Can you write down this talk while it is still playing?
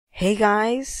Hey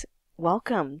guys,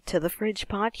 welcome to the Fridge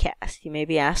Podcast. You may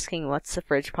be asking, what's the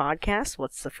Fridge Podcast?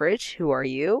 What's the Fridge? Who are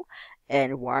you?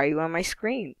 And why are you on my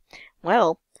screen?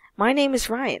 Well, my name is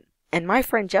Ryan, and my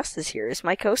friend Justice here is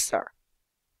my co-star.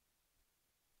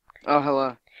 Oh,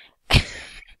 hello.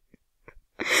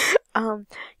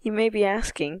 You may be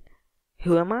asking,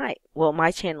 who am I? Well,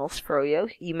 my channel's Froyo.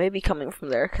 You may be coming from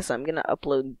there because I'm going to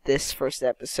upload this first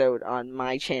episode on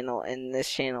my channel and this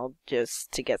channel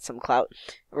just to get some clout.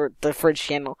 Or the Fridge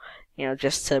channel,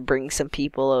 just to bring some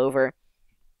people over.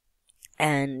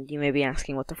 And you may be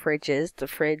asking what the Fridge is. The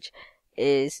Fridge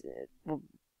is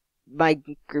my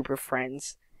group of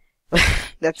friends.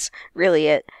 That's really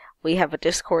it. We have a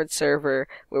Discord server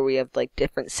where we have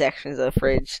different sections of the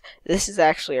Fridge. This is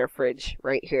actually our Fridge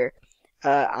right here.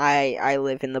 I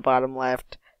live in the bottom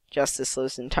left. Justice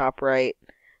lives in top right.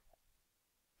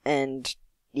 And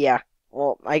yeah,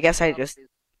 well, I guess I just.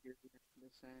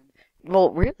 Well,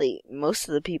 really, most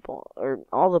of the people, or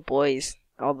all the boys,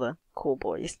 all the cool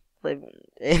boys, live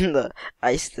in the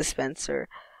ice dispenser.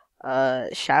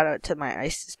 Shout out to my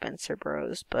ice dispenser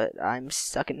bros, but I'm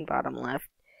stuck in bottom left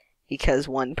because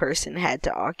one person had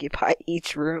to occupy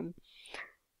each room.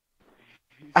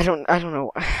 I don't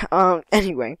know.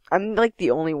 Anyway, I'm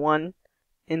the only one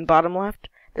in bottom left.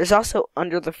 There's also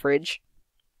under the Fridge,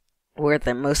 where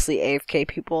the mostly AFK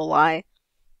people lie.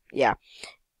 Yeah.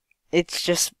 It's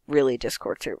just really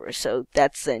Discord server, so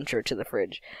that's the intro to the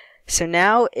Fridge. So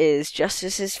now is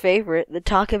Justice's favorite, the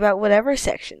Talk About Whatever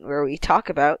section, where we talk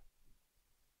about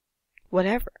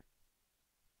whatever.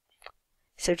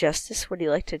 So Justice, would you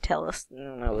like to tell us,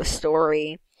 a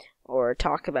story, or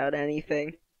talk about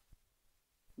anything?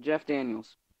 Jeff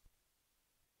Daniels.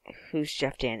 Who's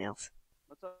Jeff Daniels?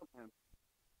 What's up with him?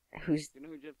 Who's... Do you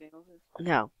know who Jeff Daniels is?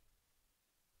 No.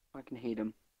 I fucking hate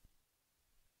him.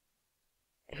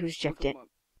 Who's Jeff Daniels?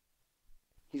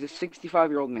 He's a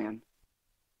 65-year-old man.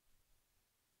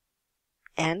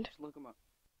 And? Just look him up.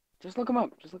 Just look him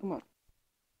up. Just look him up.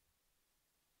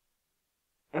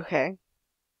 Okay.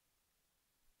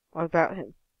 What about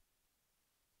him?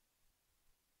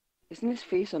 Isn't his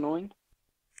face annoying?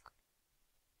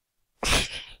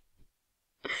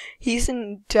 He's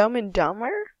in Dumb and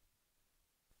Dumber?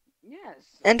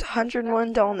 Yes. And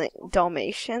 101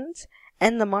 Dalmatians?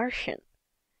 And The Martian.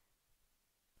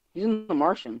 He's in The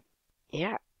Martian.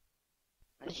 Yeah.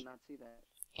 I did not see that.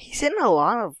 He's in a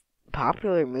lot of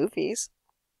popular movies.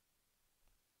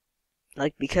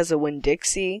 Because of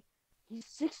Winn-Dixie. He's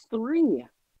 6'3".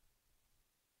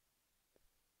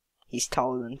 He's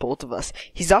taller than both of us.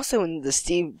 He's also in the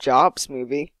Steve Jobs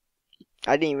movie.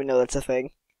 I didn't even know that's a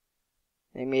thing.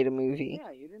 They made a movie.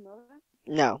 Yeah, you didn't know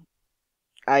that? No.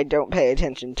 I don't pay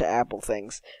attention to Apple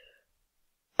things.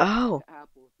 Oh.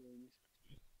 Apple things.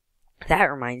 That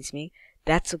reminds me.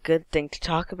 That's a good thing to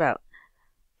talk about.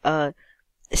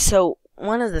 So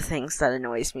one of the things that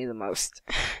annoys me the most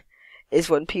is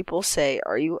when people say,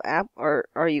 "Are you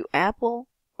Apple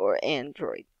or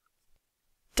Android?"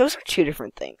 Those are two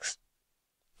different things.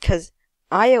 'Cause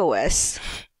iOS,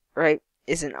 right,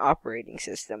 is an operating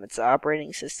system. It's the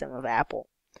operating system of Apple.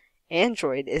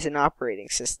 Android is an operating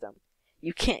system.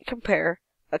 You can't compare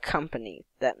a company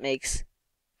that makes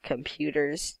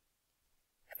computers,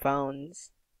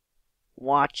 phones,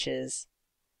 watches,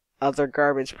 other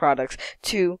garbage products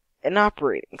to an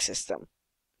operating system.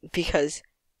 Because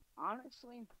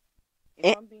honestly,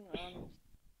 if I'm being honest,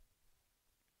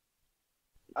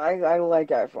 I like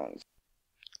iPhones.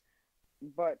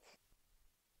 But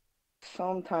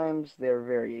sometimes they're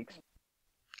very expensive.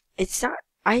 it's not,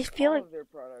 I feel All of their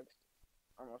products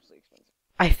are mostly expensive.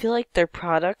 I feel like their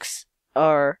products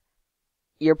are,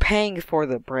 you're paying for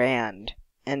the brand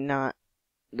and not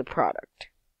the product.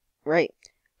 Right?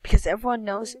 Because everyone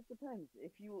knows. It depends.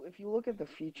 If you look at the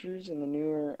features in the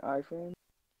newer iPhone,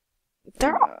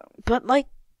 but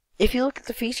if you look at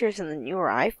the features in the newer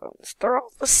iPhones, they're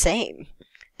all the same.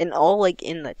 And all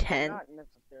in the 10, not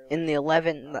necessarily. in the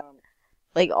 11,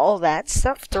 all that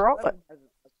stuff, they're all.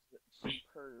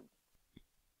 Superb.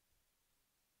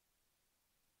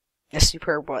 A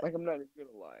superb what? I'm not even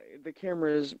gonna lie. The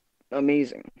camera is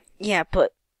amazing. Yeah,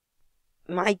 but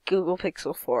my Google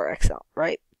Pixel 4 XL,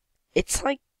 right? It's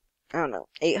I don't know,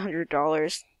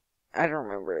 $800. I don't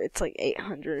remember. It's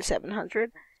 $800 or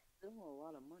 $700. Still a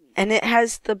lot of money. And it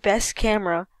has the best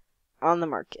camera on the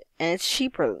market. And it's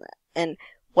cheaper than that. And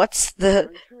what's the...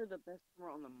 Are you sure the best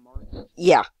camera on the market?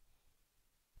 Yeah.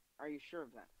 Are you sure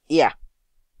of that? Yeah.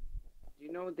 Do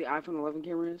you know what the iPhone 11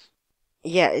 camera is?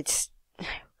 Yeah, it's...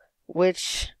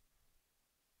 Which...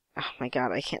 Oh my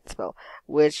god, I can't spell.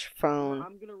 Which phone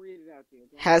I'm gonna read it out to you.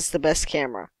 Okay? has the best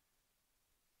camera?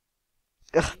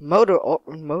 Ugh,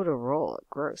 Motorola,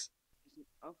 gross. It's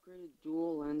an upgraded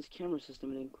dual lens camera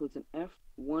system. It includes an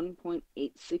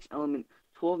f1.86 element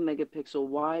 12 megapixel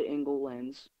wide angle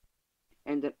lens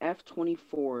and an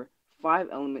f24 5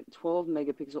 element 12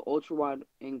 megapixel ultra wide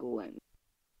angle lens,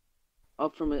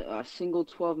 up from a single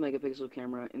 12 megapixel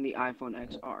camera in the iPhone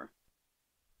XR.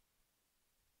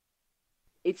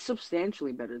 It's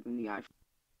substantially better than the iPhone.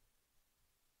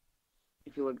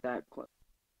 If you look that close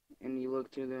and you look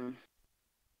to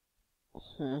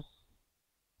the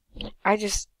I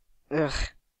just, ugh.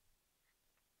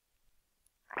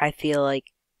 I feel like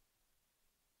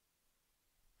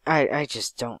I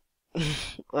just don't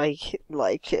like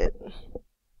it.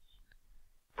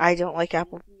 I don't like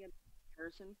Apple. looking at the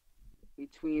comparison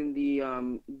between the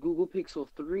Google Pixel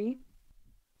 3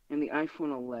 and the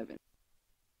iPhone 11.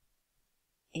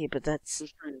 Yeah, but that's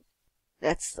Just trying to.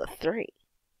 the 3.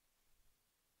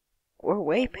 We're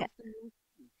way past. What's the new?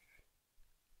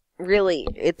 Really,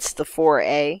 it's the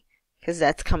 4A because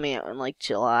that's coming out in like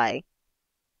July.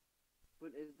 But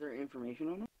is there information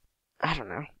on it? I don't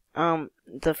know.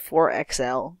 The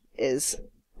 4XL is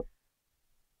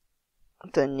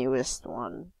the newest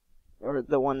one, or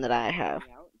the one that I have.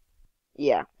 Out?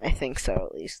 Yeah, I think so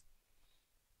at least.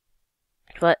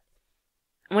 But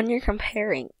when you're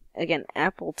comparing, again,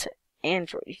 Apple to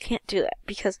Android, you can't do that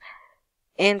because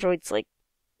Android's like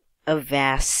a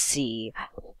vast sea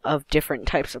of different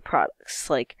types of products.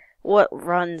 Like, what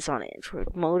runs on Android?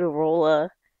 Motorola,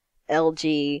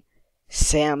 LG,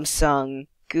 Samsung,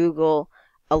 Google,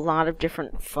 a lot of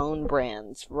different phone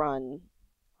brands run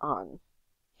on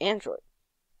Android.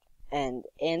 And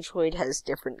Android has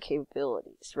different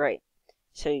capabilities, right?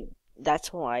 So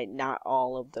that's why not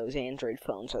all of those Android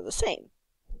phones are the same.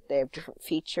 They have different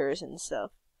features and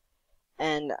stuff.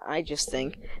 And I just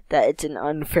think that it's an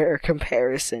unfair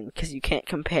comparison because you can't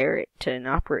compare it to an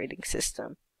operating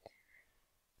system.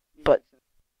 But,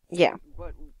 yeah.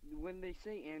 But when they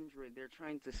say Android, they're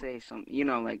trying to say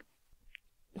something, like.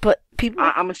 But people,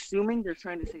 I'm assuming they're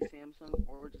trying to say Samsung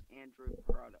or just Android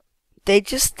product. they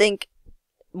just think,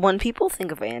 when people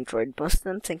think of Android, most of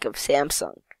them think of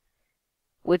Samsung.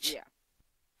 Which, Yeah.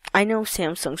 I know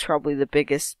Samsung's probably the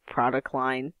biggest product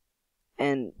line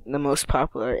and the most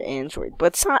popular Android, but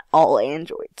it's not all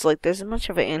Androids. Like, there's a bunch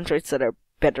of Androids that are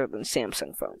better than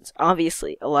Samsung phones.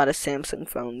 Obviously, a lot of Samsung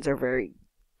phones are very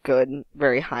good,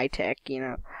 very high tech,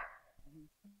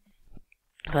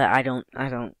 But I don't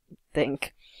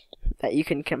think that you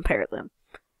can compare them.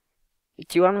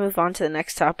 Do you want to move on to the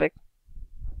next topic?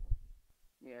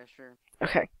 Yeah, sure.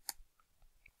 Okay.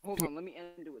 Hold on, let me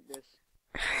end it with this.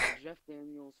 Jeff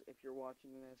Daniels, if you're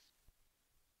watching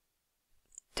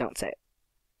Don't say it.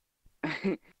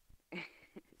 this,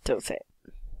 Don't say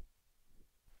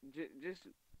it. just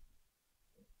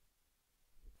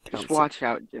Don't say watch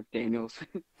out, Jeff Daniels.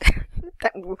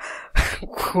 That-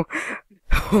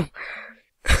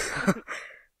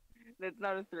 That's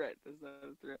not a threat. That's not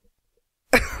a threat.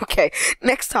 Okay,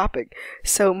 next topic.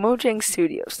 So, Mojang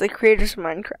Studios, the creators of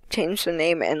Minecraft, changed their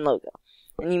name and logo.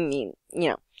 And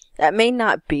that may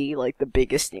not be like the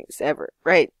biggest news ever,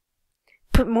 right?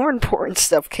 But more important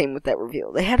stuff came with that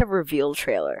reveal. They had a reveal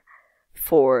trailer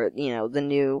for, the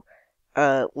new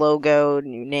logo,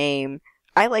 new name.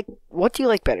 What do you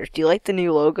like better? Do you like the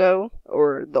new logo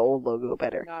or the old logo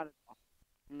better? Not at all.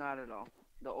 Not at all.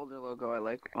 The older logo I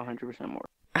like 100% more.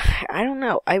 I don't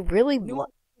know. I really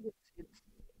It's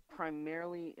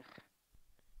primarily.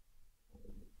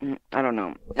 I don't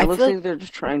know. I It looks feel like they're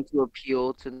just trying to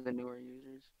appeal to the newer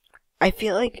users. I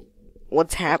feel like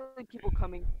what's happening. Especially people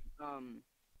coming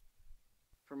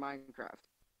for Minecraft.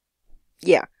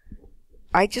 Yeah.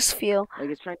 I just feel Like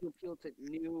it's trying to appeal to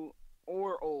new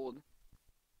or old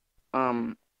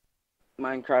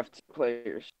Minecraft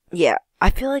players. Yeah, I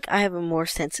feel like I have a more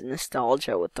sense of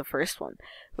nostalgia with the first one.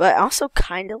 But I also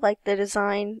kind of like the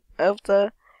design of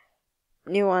the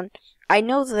new one. I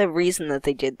know the reason that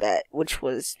they did that, which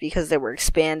was because they were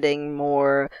expanding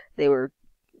more, they were,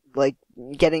 like,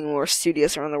 getting more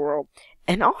studios around the world.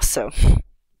 And also,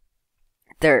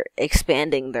 they're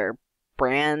expanding their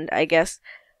brand, I guess,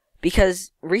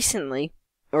 because recently,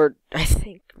 or I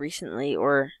think recently,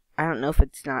 or I don't know if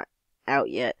it's not out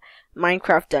yet,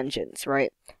 Minecraft Dungeons,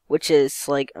 right? Which is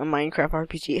like a Minecraft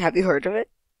RPG. Have you heard of it?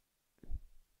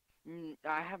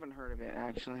 I haven't heard of it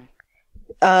actually.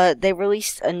 They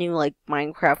released a new like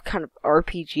Minecraft kind of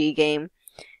RPG game.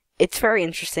 It's very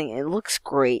interesting. It looks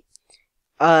great.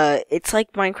 It's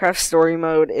like Minecraft Story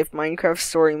Mode if Minecraft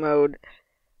Story Mode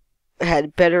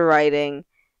had better writing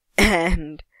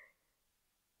and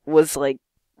was like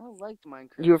I liked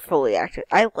Minecraft. you were fully active.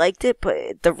 I liked it,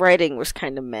 but the writing was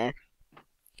kind of meh.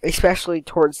 especially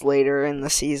towards later in the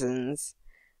seasons.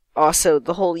 Also,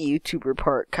 the whole YouTuber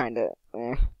part kind of,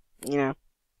 you know.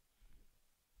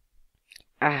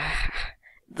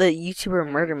 The YouTuber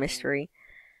murder mystery.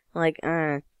 Like,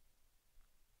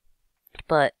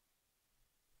 But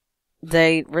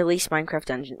they released Minecraft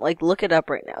Dungeon. Like, look it up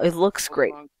right now. It looks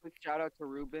great. Quick shout out to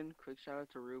Ruben.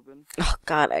 Oh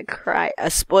god, I cry. A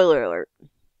spoiler alert.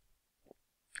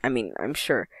 I mean, I'm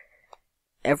sure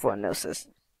everyone knows this.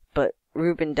 But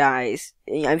Ruben dies.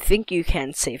 I think you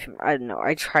can save him. I don't know.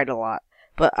 I tried a lot.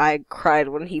 But I cried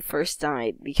when he first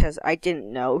died because I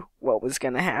didn't know what was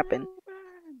gonna happen.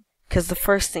 Because the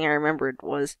first thing I remembered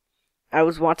was I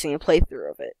was watching a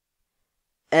playthrough of it.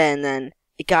 And then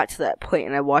it got to that point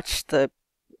and I watched the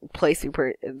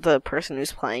playthrough, the person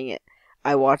who's playing it.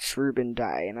 I watched Ruben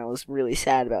die and I was really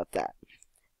sad about that.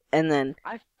 And then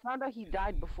I found out he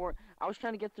died before. I was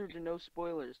trying to get through to no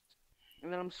spoilers.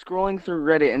 And then I'm scrolling through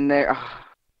Reddit and there...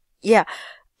 yeah,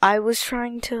 I was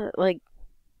trying to, like...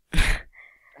 I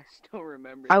still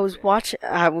remember. I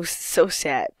was so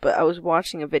sad, but I was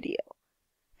watching a video.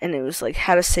 And it was like,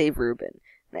 how to save Ruben.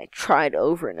 And I tried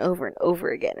over and over and over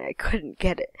again, and I couldn't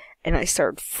get it. And I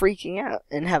started freaking out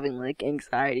and having, like,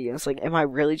 anxiety. I was like, am I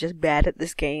really just bad at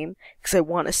this game? Because I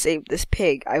want to save this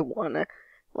pig. I want to,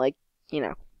 like, you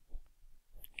know.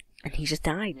 And he just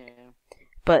died. Yeah.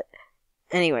 But,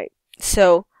 anyway,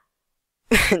 so,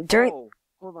 during... Oh,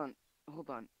 hold on.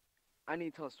 I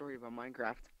need to tell a story about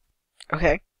Minecraft.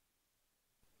 Okay.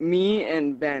 Me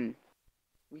and Ben,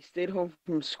 we stayed home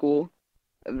from school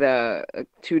the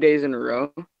 2 days in a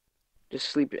row.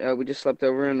 We just slept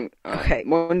over, and Okay.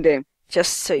 one day,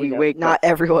 Just so you we know, wake not up.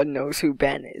 everyone knows who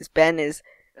Ben is. Ben is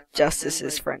Justice's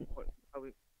Ben's, like, friend.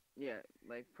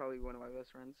 Probably one of my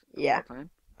best friends. Yeah. Of all time.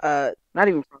 Not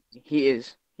even probably. He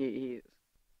is. He is.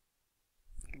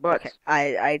 But okay,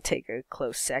 I take a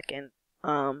close second.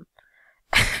 no.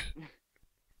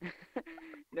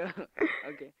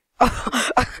 Okay.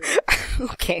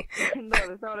 Okay. No,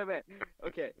 that's not what I meant.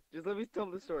 Okay, just let me tell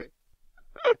the story.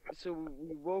 So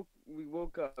we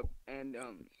woke up and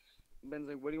Ben's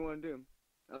like, "What do you want to do?"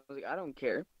 I was like, "I don't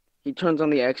care." He turns on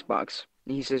the Xbox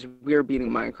and he says, "We're beating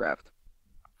Minecraft."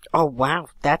 Oh wow,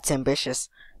 that's ambitious.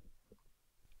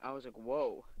 I was like,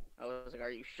 "Whoa!" I was like, "Are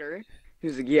you sure?" He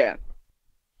was like, "Yeah."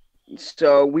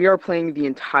 So we are playing the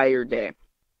entire day.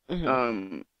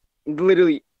 Mm-hmm.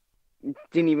 Literally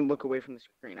didn't even look away from the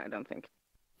screen. I don't think.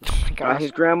 Oh my gosh.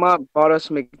 His grandma bought us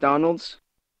McDonald's,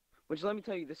 which, let me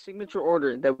tell you, the signature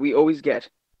order that we always get.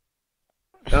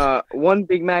 1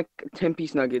 Big Mac,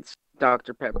 10-piece nuggets,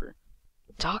 Dr. Pepper.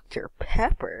 Dr.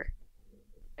 Pepper?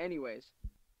 Anyways.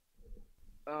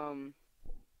 Well,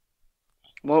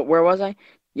 where was I?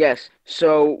 Yes.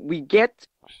 So we get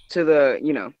to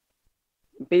the,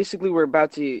 basically we're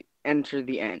about to enter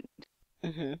the end.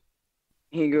 Mm-hmm.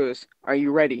 He goes, "Are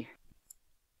you ready?"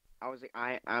 I was like,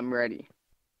 I'm ready.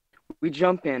 We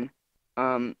jump in.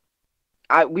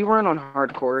 We weren't on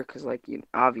hardcore because, like,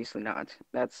 obviously not.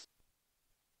 That's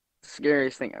the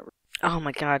scariest thing ever. Oh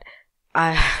my god.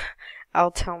 I'll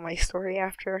tell my story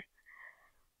after.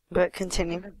 But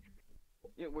continue.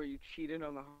 Yeah, where you cheated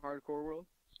on the hardcore world?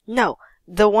 No,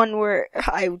 the one where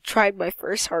I tried my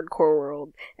first hardcore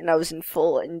world and I was in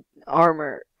full iron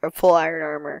armor.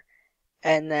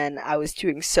 And then I was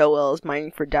doing so well as mining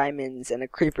for diamonds, and a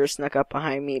creeper snuck up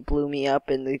behind me, blew me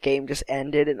up, and the game just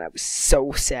ended, and I was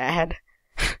so sad.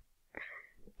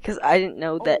 Because I didn't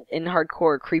know that in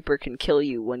hardcore, a creeper can kill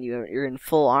you when you're in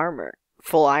full iron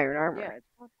armor. Yeah,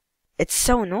 it's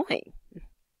so annoying.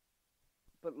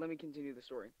 But let me continue the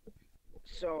story.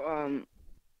 So,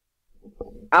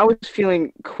 I was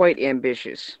feeling quite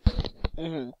ambitious.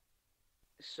 Mm-hmm.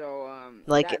 So,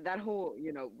 like that whole,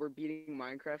 we're beating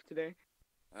Minecraft today.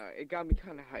 It got me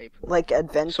kind of hype. Like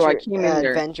So I came in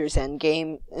there. Avengers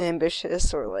Endgame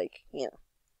ambitious, or like,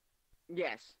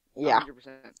 Yes. Yeah.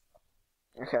 100%.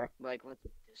 Okay. Like, let's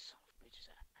beat this son of a bitch's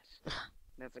ass.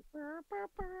 That's like.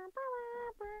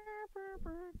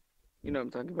 You know what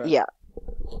I'm talking about? Yeah.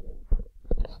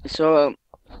 So,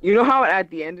 you know how at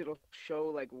the end it'll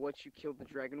show, like, what you killed the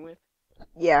dragon with?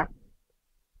 Yeah.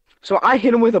 So I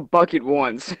hit him with a bucket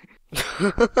once.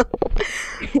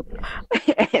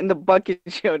 And the bucket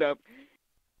showed up.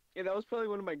 Yeah, that was probably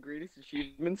one of my greatest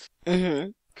achievements.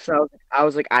 Mm-hmm. So I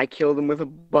was like, I killed him with a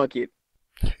bucket.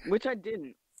 Which I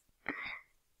didn't.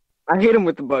 I hit him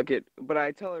with the bucket, but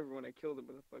I tell everyone I killed him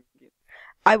with a bucket.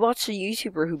 I watched a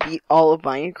YouTuber who beat all of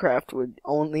Minecraft with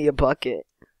only a bucket.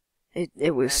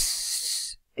 It was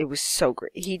so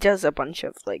great. He does a bunch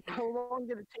of, like... How long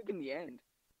did it take in the end?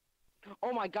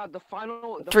 Oh my god, the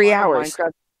 3 hours.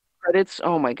 Minecraft credits,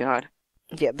 oh my god.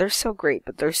 Yeah, they're so great,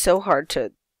 but they're so hard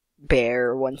to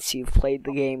bear once you've played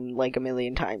the game like a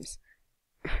million times.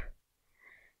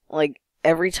 Like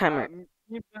every time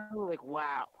You know, like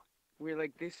wow, we're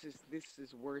like this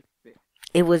is worth it.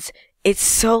 it's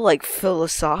so like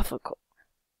philosophical.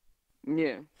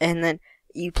 Yeah. And then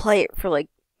you play it for like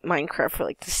Minecraft for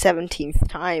like the 17th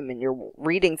time and you're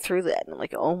reading through that and I'm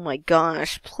like, oh my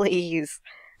gosh, please.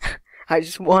 I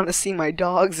just want to see my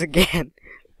dogs again.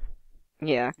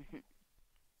 Yeah.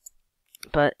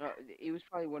 But It was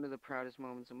probably one of the proudest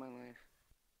moments of my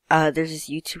life. there's this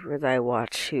YouTuber that I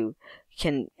watch who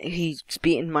he's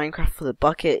beaten Minecraft with a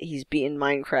bucket, he's beaten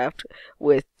Minecraft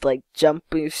with like Jump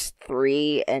Boost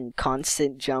 3 and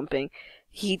constant jumping.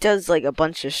 He does like a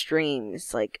bunch of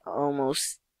streams, like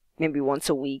almost maybe once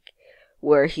a week,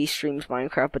 where he streams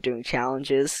Minecraft but doing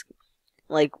challenges.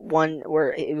 Like one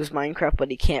where it was Minecraft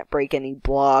but he can't break any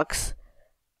blocks.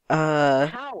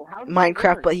 How? How does Minecraft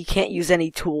that work? but he can't use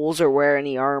any tools or wear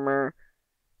any armor.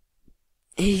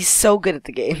 He's so good at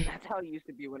the game. That's how it used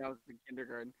to be when I was in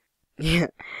kindergarten. Yeah.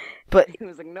 But It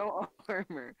was like no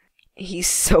armor. he's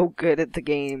so good at the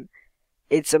game.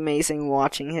 It's amazing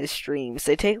watching his streams.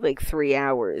 They take like 3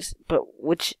 hours, but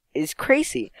which is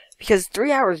crazy because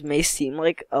 3 hours may seem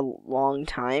like a long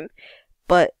time,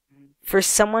 but for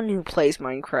someone who plays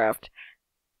Minecraft,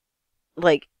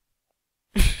 like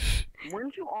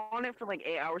Weren't you on it for like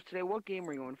 8 hours today? What game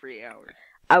were you on for 8 hours?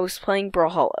 I was playing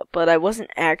Brawlhalla, but I wasn't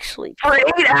actually For 8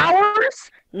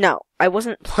 hours? No, I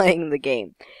wasn't playing the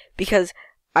game because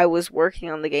I was working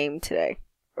on the game today.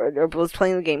 Or was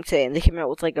playing the game today and they came out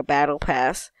with like a battle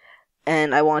pass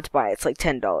and I want to buy it. It's like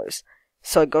 $10.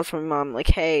 So I go to my mom like,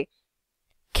 "Hey,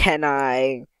 can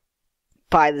I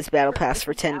buy this battle pass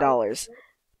for $10?"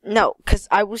 No, cuz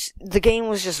the game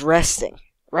was just resting,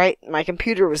 right? My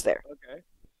computer was there. Okay.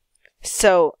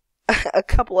 So a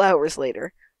couple hours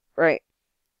later, right?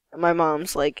 My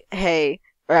mom's like, "Hey,"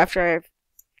 or after I've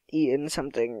eaten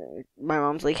something, my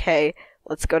mom's like, "Hey,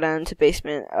 let's go down to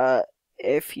basement.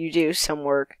 If you do some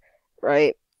work,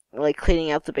 right, like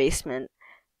cleaning out the basement,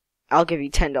 I'll give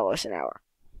you $10 an hour."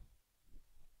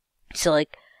 So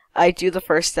like, I do the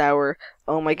first hour.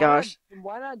 Oh my gosh.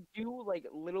 Why not do like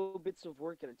little bits of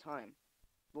work at a time?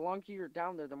 The longer you're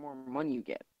down there, the more money you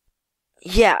get.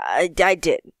 Yeah, I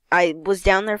did. I was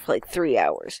down there for like 3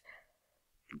 hours.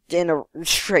 In a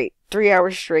straight. 3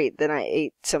 hours straight, then I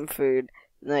ate some food.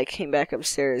 And I came back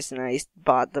upstairs and I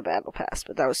bought the battle pass,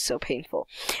 but that was so painful.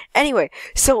 Anyway,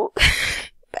 so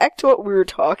back to what we were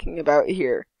talking about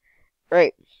here,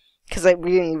 right? Because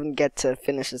we didn't even get to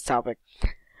finish this topic.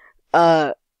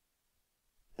 They're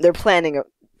planning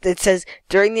it says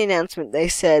during the announcement they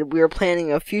said we are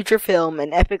planning a future film,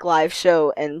 an epic live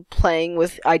show, and playing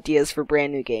with ideas for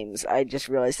brand new games. I just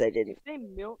realized I didn't.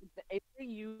 If they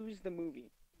use the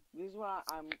movie, this is what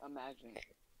I'm imagining.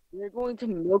 They're going to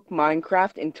milk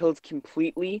Minecraft until it's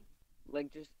completely,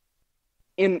 like, just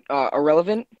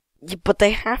irrelevant. Yeah, but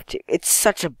they have to. It's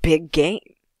such a big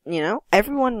game. You know,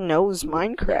 everyone knows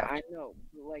Minecraft. Yeah, I know.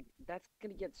 Like, that's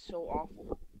gonna get so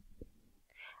awful.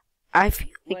 I feel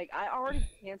like I already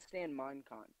can't stand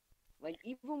Minecon. Like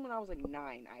even when I was like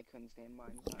 9, I couldn't stand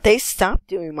Minecon. They stopped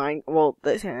doing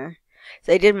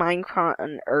they did Minecon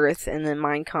on Earth and then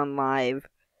Minecon Live.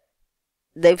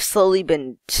 They've slowly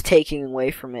been taking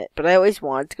away from it, but I always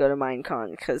wanted to go to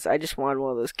Minecon because I just wanted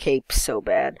one of those capes so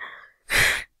bad.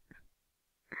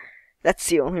 That's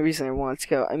the only reason I want to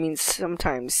go. I mean,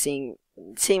 sometimes seeing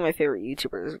my favorite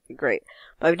YouTubers would be great,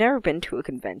 but I've never been to a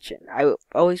convention. I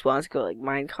always wanted to go like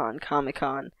Minecon,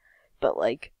 Comic-Con, but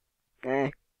like,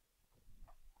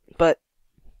 But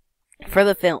for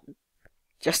the film,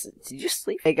 Justin, did you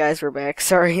sleep? Hey guys, we're back.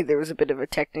 Sorry, there was a bit of a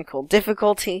technical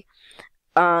difficulty.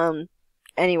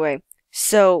 Anyway,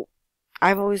 so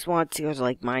I've always wanted to go to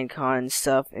like Minecon and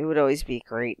stuff. It would always be a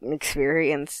great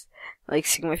experience, like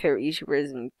seeing my favorite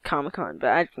YouTubers and Comic-Con. But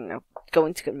I don't know,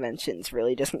 going to conventions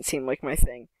really doesn't seem like my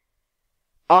thing.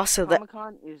 Also,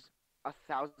 Comic-Con is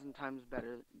 1,000 times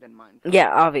better than Minecon. Yeah,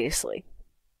 obviously.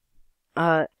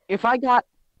 If I got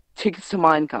tickets to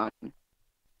Minecon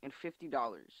and $50,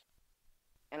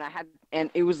 and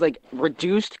it was like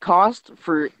reduced cost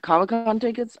for Comic-Con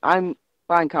tickets, I'm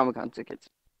buying Comic-Con tickets.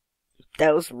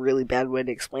 That was a really bad way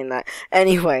to explain that.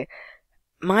 Anyway,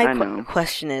 my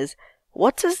question is,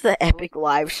 what does the epic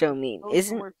live show mean? Go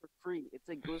somewhere for free. It's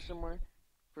like go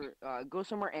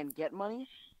somewhere and get money.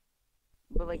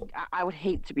 But like I would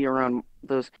hate to be around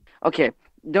those. Okay,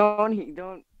 don't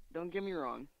get me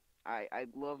wrong. I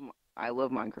love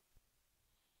Minecraft,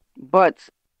 but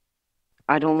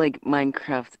I don't like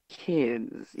Minecraft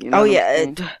kids. You know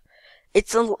yeah,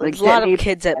 It's a Like lot of detonate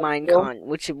kids at Bill. Minecon,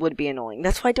 which would be annoying.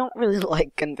 That's why I don't really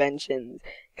like conventions,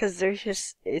 because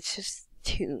it's just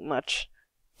too much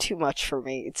for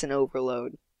me. It's an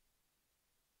overload.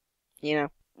 You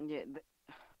know? Yeah,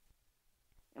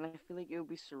 and I feel like it would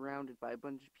be surrounded by a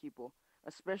bunch of people,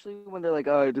 especially when they're like,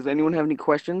 does anyone have any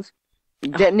questions?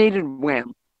 Detonated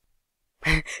wham.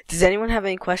 Does anyone have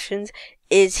any questions?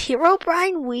 Is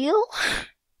Herobrine Wheel?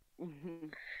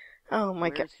 Oh my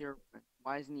god. Where's Hero?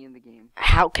 Why isn't he in the game?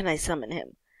 How can I summon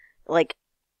him? Like,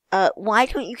 why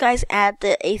don't you guys add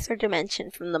the Aether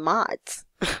Dimension from the mods?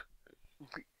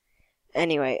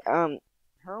 Anyway,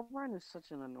 Herobrine is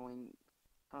such an annoying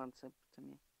concept to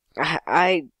me.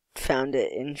 I found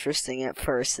it interesting at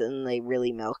first, and they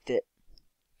really milked it.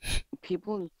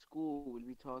 People in school would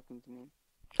be talking to me.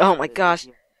 Oh my gosh.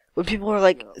 When people were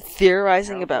like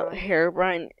theorizing about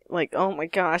Herobrine, like, oh my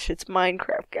gosh, it's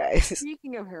Minecraft, guys.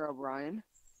 Speaking of Herobrine,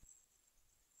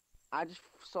 I just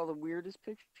saw the weirdest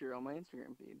picture on my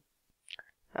Instagram feed.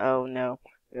 Oh no.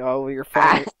 Oh, your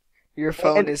phone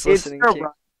is listening to you.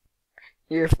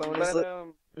 Your phone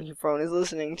is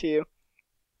listening to you.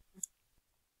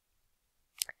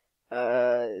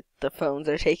 The phones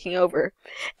are taking over.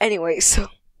 Anyway, so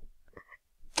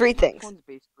 3 things. My phone's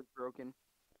basically broken.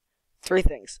 3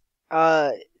 things.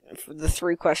 The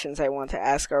 3 questions I want to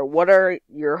ask are: what are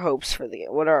our hopes for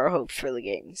the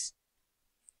games?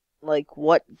 Like,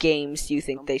 what games do you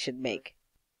think they should make?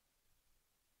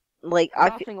 Like,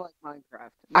 Nothing like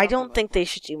Minecraft. I don't think they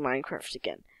should do Minecraft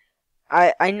again.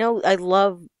 I know I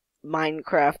love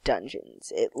Minecraft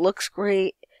Dungeons. It looks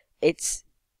great. It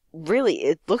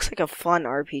looks like a fun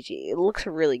RPG. It looks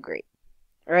really great.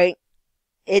 Right?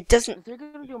 It doesn't. If they're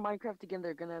gonna do Minecraft again,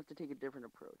 they're gonna have to take a different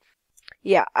approach.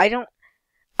 Yeah, I don't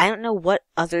know what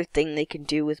other thing they can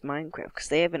do with Minecraft, because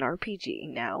they have an RPG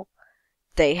now.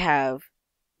 They have,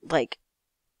 like,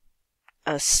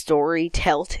 a story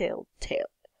Telltale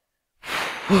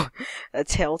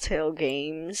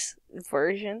Games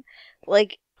version.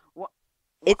 Like, What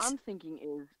it's I'm thinking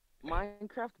is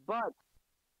Minecraft, but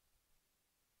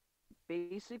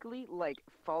basically like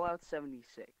Fallout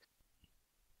 76.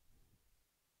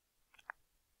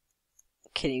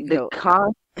 Can you The go?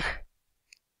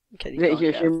 Can you go?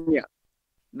 hear me out.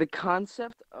 The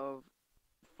concept of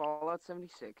Fallout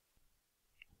 76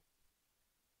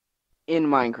 in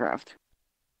Minecraft.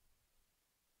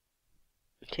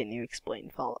 Can you explain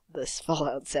Fallout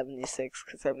 76?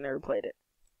 Because I've never played it.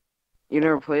 You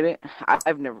never played it?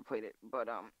 I've never played it, but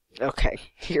Okay,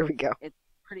 here we go. it's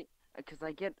pretty. Because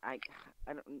I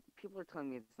don't. People are telling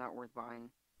me it's not worth buying.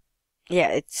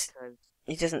 Yeah, Because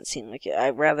it doesn't seem like it.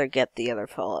 I'd rather get the other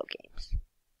Fallout games.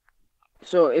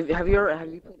 so have you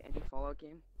played any Fallout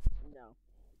game? No.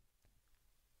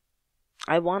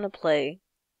 I want to play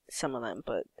some of them,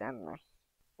 but I don't know.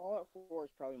 Fallout 4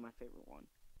 is probably my favorite one.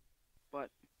 But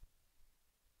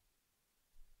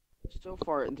so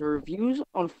far, the reviews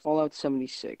on Fallout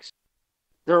 76,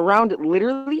 they're around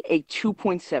literally a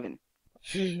 2.7.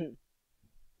 Yeah.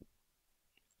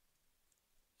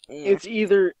 It's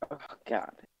either... Oh,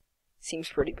 God. Seems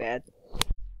pretty bad.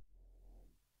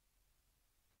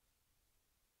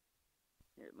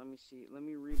 Here, let me see. Let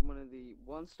me read one of the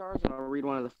 1 stars, and I'll read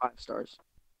one of the 5 stars.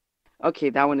 Okay,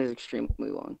 that one is extremely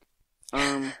long.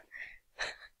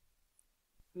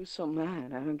 Who's so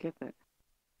mad? I don't get that.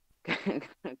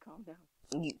 Calm down.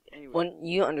 Anyway. When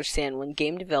you understand, when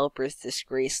game developers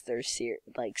disgrace their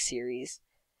series,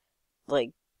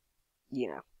 like, you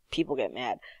know, people get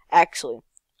mad. Actually,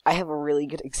 I have a really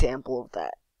good example of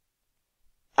that.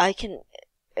 I can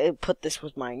put this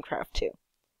with Minecraft too.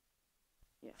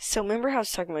 Yeah. So remember how I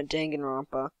was talking about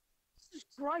Danganronpa? Jesus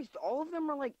Christ, all of them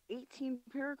are like 18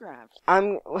 paragraphs.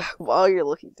 While you're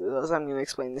looking through those, I'm going to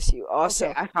explain this to you. Also,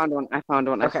 Okay, I found one. Okay. I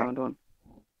found one.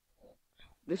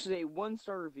 This is a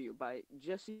 1-star review by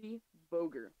Jesse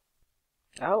Boger.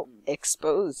 Oh,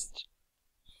 exposed.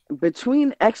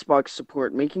 Between Xbox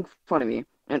support making fun of me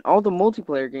and all the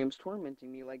multiplayer games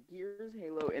tormenting me like Gears,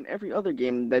 Halo, and every other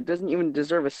game that doesn't even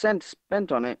deserve a cent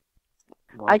spent on it,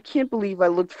 I can't believe I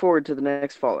looked forward to the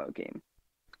next Fallout game.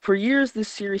 For years, this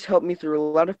series helped me through a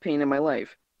lot of pain in my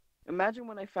life. Imagine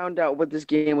when I found out what this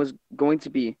game was going to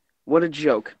be. What a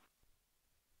joke.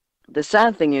 The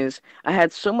sad thing is, I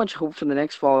had so much hope for the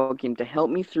next Fallout game to help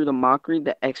me through the mockery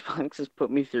that Xbox has put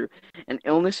me through, and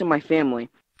illness in my family.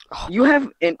 You have,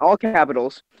 in all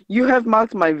capitals, you have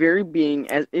mocked my very being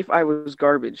as if I was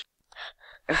garbage.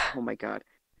 Oh my god.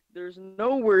 There's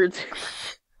no words.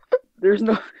 There's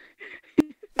no...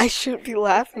 I shouldn't be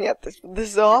laughing at this.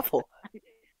 This is awful.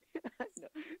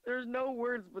 There's no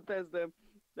words, Bethesda,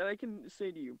 that I can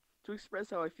say to you to express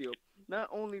how I feel. Not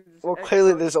only does Well,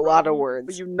 clearly Xbox there's a rob lot of me, but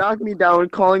words. you knock me down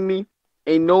calling me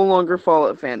a no longer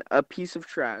Fallout fan, a piece of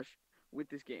trash with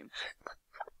this game.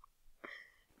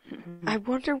 I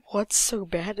wonder what's so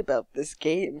bad about this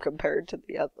game compared to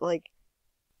the other. Like,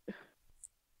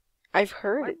 I've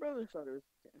heard My it. brother thought it was.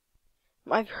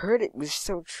 I've heard it was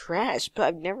so trash, but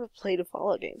I've never played a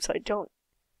Fallout game, so I don't.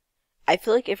 I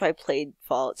feel like if I played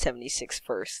Fallout 76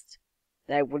 first,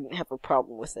 then I wouldn't have a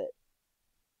problem with it.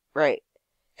 Right?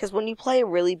 Because when you play a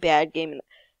really bad game,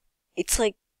 it's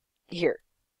like, here,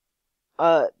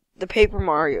 the Paper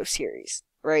Mario series,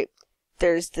 right?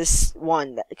 There's this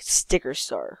one, that Sticker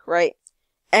Star, right?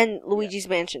 And Luigi's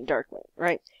Mansion Dark Moon,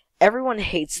 right? Everyone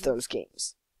hates those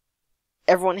games.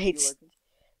 Everyone hates...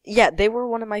 Yeah, they were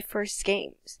one of my first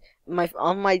games.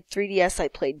 On my 3DS, I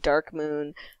played Dark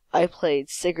Moon, I played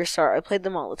Sticker Star, I played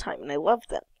them all the time, and I loved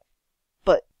them.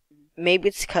 But maybe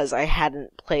it's because I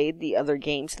hadn't played the other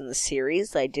games in the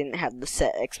series, I didn't have the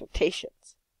set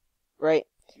expectations. Right?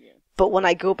 Yeah. But when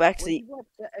I go back to When you have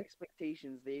set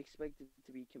expectations, they expect it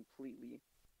to be completely...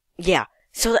 Yeah,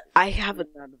 so I have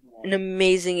an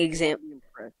amazing example.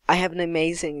 I have an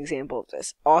amazing example of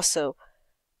this. Also,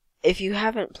 if you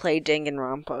haven't played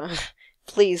Danganronpa,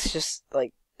 please just,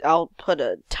 like, I'll put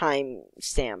a time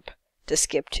stamp to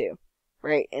skip to,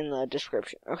 right, in the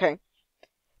description, okay?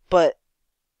 But,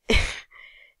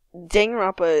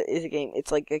 Danganronpa is a game,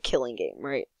 it's like a killing game,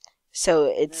 right? So,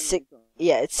 it's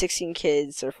 16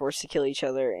 kids, they're forced to kill each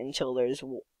other until there's,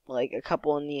 like, a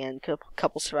couple in the end,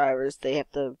 couple survivors, they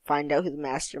have to find out who the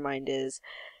mastermind is,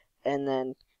 and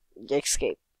then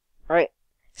escape, right?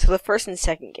 So the first and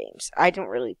second games, I don't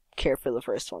really care for the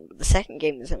first one, but the second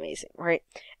game is amazing, right?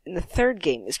 And the third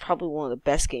game is probably one of the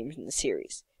best games in the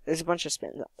series. There's a bunch of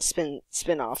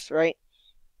spin-offs, right?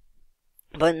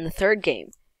 But in the third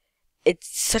game, it's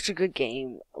such a good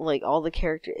game. Like, all the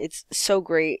characters, it's so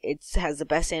great. It has the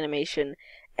best animation.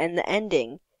 And the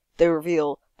ending, they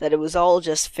reveal that it was all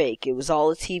just fake. It was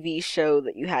all a TV show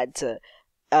that you had to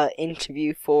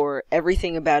interview for.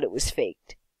 Everything about it was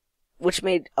faked. Which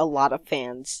made a lot of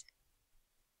fans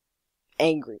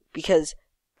angry. Because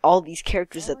all these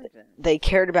characters that they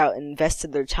cared about and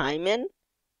invested their time in,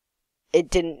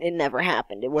 it never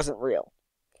happened. It wasn't real.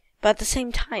 But at the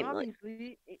same time,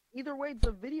 obviously, either way, it's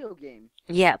a video game.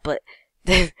 Yeah, but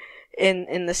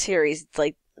in the series, it's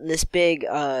like this big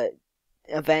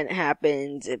event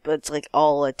happens, but it's like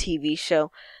all a TV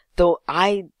show. Though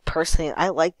I personally, I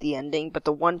like the ending, but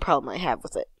the one problem I have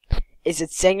with it is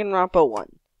it's Danganronpa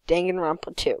 1,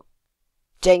 Danganronpa 2,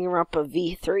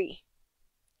 Danganronpa V3.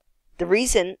 The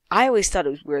reason, I always thought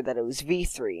it was weird that it was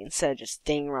V3 instead of just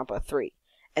Danganronpa 3.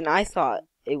 And I thought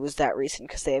it was that reason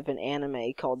because they have an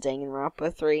anime called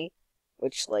Danganronpa 3,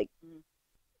 which, like,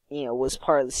 was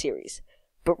part of the series.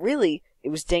 But really, it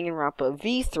was Danganronpa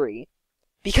V3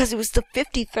 because it was the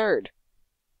 53rd.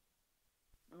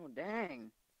 Oh,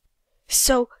 dang.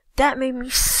 So, that made me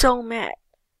so mad.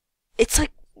 It's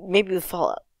like, maybe with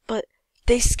Fallout, but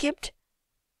they skipped,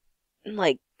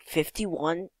 like,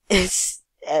 51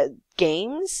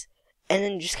 games, and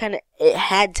then just kind of, it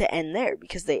had to end there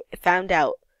because they found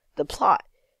out the plot.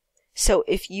 So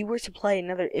if you were to play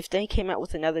if they came out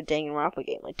with another Danganronpa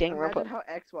game, like Danganronpa... Imagine how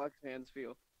Xbox fans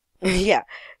feel. Yeah,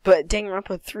 but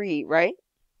Danganronpa 3, right?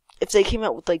 If they came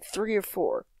out with like 3 or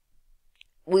 4,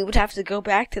 we would have to go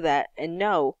back to that and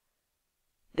know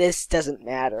this doesn't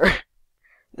matter.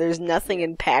 There's nothing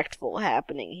impactful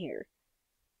happening here.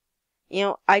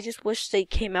 I just wish they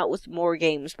came out with more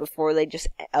games before they just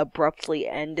abruptly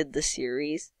ended the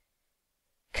series.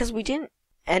 Because we didn't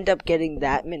end up getting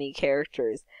that many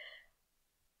characters.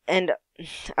 And,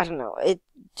 I don't know, it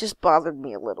just bothered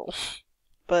me a little.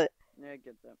 But, yeah, I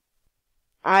get that.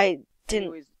 I didn't...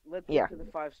 Anyways, let's get to the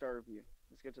 5-star review.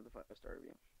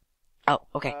 Oh,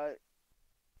 okay.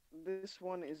 This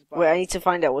one is by... Wait, I need to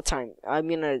find out what time. I'm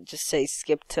gonna just say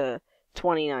skip to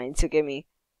 29 to give me...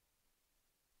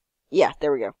 Yeah,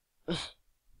 there we go.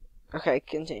 Okay,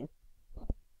 continue.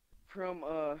 From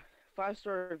a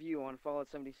 5-star review on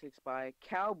Fallout 76 by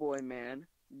Cowboy Man,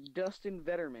 Dustin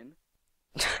Vetterman.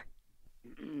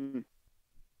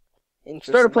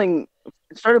 Started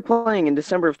playing in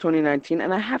December of 2019,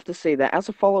 and I have to say that as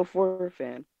a Fallout 4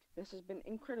 fan, this has been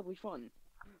incredibly fun.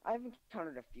 I've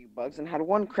encountered a few bugs and had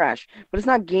one crash, but it's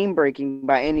not game-breaking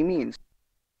by any means.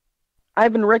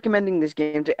 I've been recommending this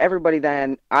game to everybody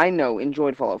that I know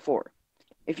enjoyed Fallout 4.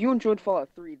 If you enjoyed Fallout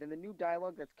 3, then the new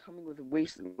dialogue that's coming with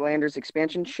Wastelanders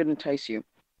expansion should entice you.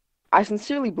 I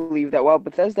sincerely believe that while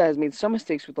Bethesda has made some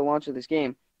mistakes with the launch of this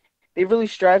game, they really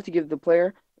strive to give the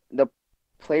player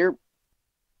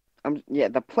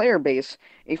base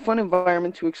a fun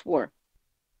environment to explore.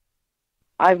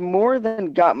 I've more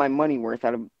than got my money worth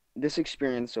out of this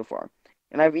experience so far,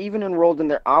 and I've even enrolled in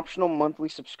their optional monthly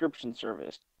subscription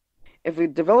service. If a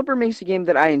developer makes a game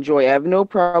that I enjoy, I have no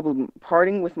problem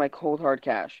parting with my cold hard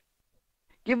cash.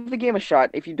 Give the game a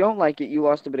shot. If you don't like it, you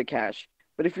lost a bit of cash.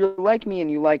 But if you're like me and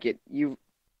you like it,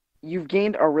 you've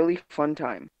gained a really fun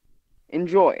time.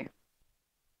 Enjoy.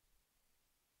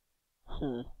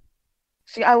 Hmm.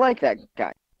 See, I like that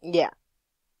guy. Yeah.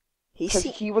 Because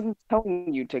he wasn't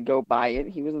telling you to go buy it.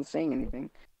 He wasn't saying anything.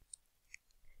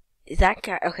 That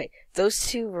guy. Okay, those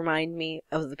two remind me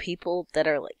of the people that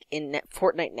are like in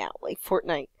Fortnite now, like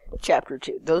Fortnite Chapter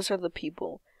 2. Those are the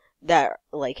people that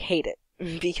like hate it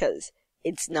because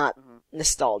it's not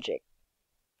nostalgic,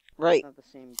 right?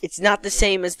 It's not the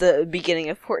same as the beginning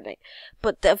of Fortnite,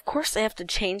 but of course they have to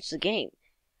change the game,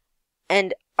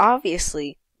 and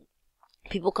obviously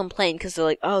people complain because they're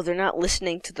like, oh, they're not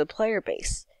listening to the player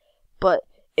base, but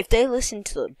if they listen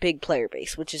to the big player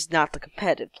base, which is not the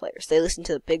competitive players, they listen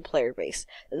to the big player base,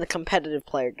 then the competitive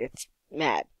player gets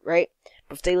mad, right?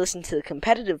 But if they listen to the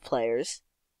competitive players,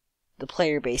 the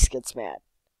player base gets mad.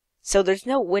 So there's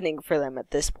no winning for them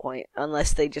at this point,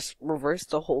 unless they just reverse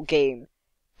the whole game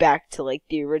back to like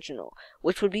the original,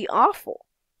 which would be awful.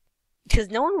 Because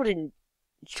no one would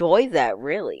enjoy that,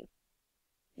 really.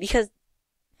 Because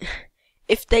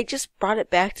if they just brought it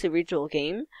back to the original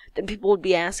game, then people would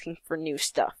be asking for new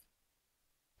stuff.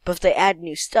 But if they add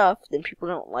new stuff, then people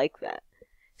don't like that.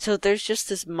 So there's just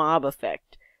this mob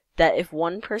effect that if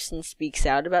one person speaks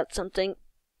out about something,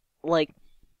 like,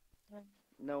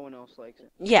 no one else likes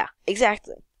it. Yeah,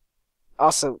 exactly.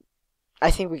 Also,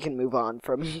 I think we can move on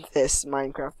from this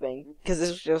Minecraft thing, because this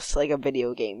is just like a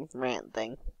video game rant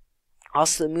thing.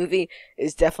 Also, the movie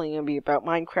is definitely going to be about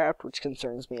Minecraft, which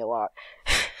concerns me a lot.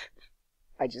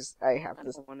 I have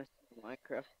this. I don't want to see a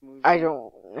Minecraft movie. I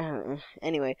don't.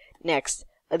 Anyway, next,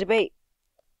 a debate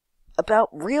about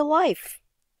real life.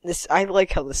 I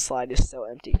like how this slide is so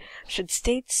empty. Should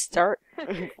states start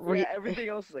yeah, everything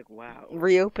else is like, wow.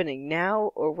 Reopening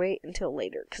now or wait until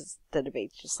later? Because the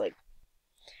debate's just like.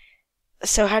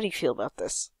 So how do you feel about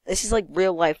this? This is like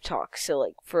real life talk. So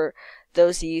like for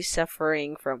those of you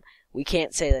suffering from, we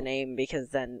can't say the name because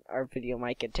then our video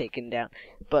might get taken down.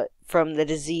 But from the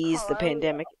disease, the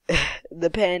pandemic,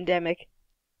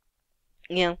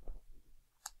 you know.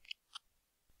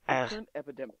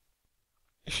 Epidemic.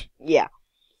 Yeah.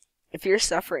 If you're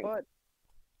suffering, but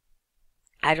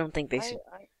I don't think they should.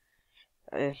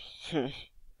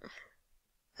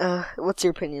 What's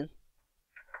your opinion?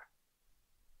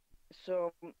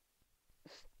 So,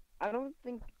 I don't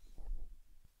think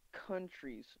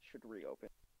countries should reopen.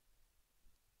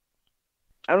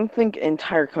 I don't think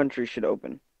entire countries should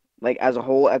open, like as a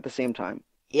whole at the same time.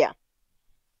 Yeah.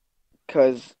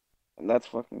 Because that's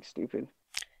fucking stupid.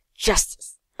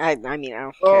 Justice. I mean, I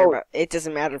don't care about it.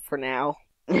 Doesn't matter for now.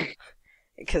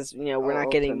 Because, we're not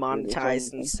getting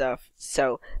monetized and stuff.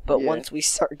 So, but once we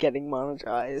start getting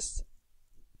monetized,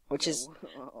 which is...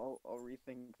 I'll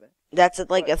rethink that. That's at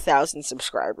like 1,000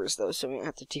 subscribers, though, so we don't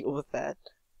have to deal with that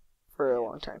for a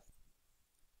long time.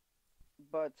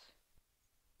 But,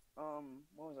 what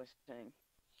was I saying?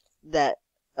 That,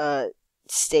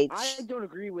 states... I don't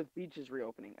agree with beaches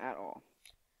reopening at all.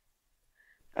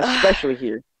 Especially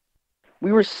here.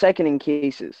 We were second in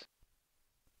cases.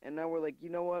 And now we're like, you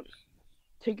know what?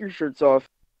 Take your shirts off.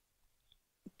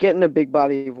 Get in a big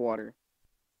body of water.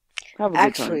 Have a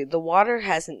good time. The water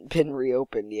hasn't been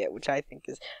reopened yet, which I think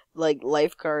is, like,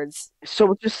 lifeguards...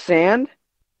 So it's just sand?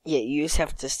 Yeah, you just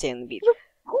have to stay on the beach.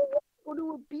 Go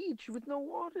to a beach with no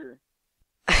water.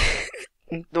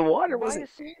 The water wasn't...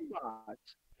 Buy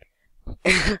a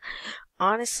sandbox.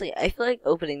 Honestly, I feel like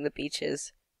opening the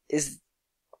beaches is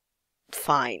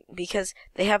fine, because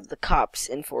they have the cops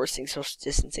enforcing social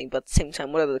distancing, but at the same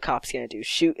time, what are the cops gonna do?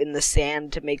 Shoot in the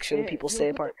sand to make sure the people stay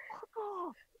apart?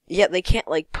 Yeah, they can't,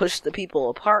 like, push the people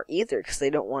apart either, because they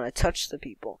don't want to touch the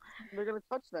people. They're gonna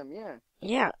touch them, yeah.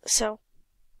 Yeah, so,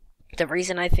 the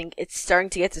reason I think it's starting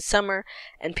to get to summer,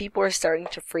 and people are starting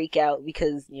to freak out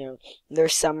because, their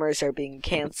summers are being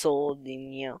canceled,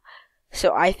 and,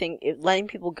 so I think letting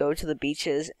people go to the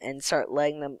beaches and start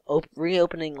letting them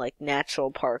reopening, like,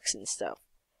 natural parks and stuff.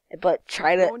 But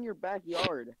try to... Go in your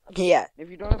backyard. Yeah. If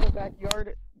you don't have a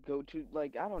backyard, go to,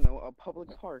 like, I don't know, a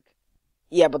public park.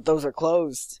 Yeah, but those are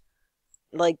closed.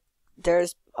 Like,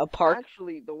 there's a park...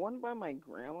 Actually, the one by my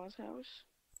grandma's house,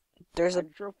 I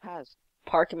drove past.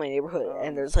 Park in my neighborhood,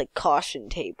 and there's, like, caution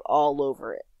tape all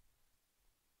over it.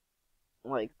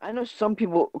 Like, I know some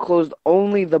people closed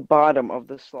only the bottom of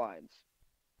the slides.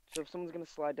 So if someone's gonna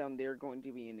slide down, they're going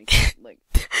to be in, like...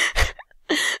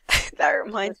 That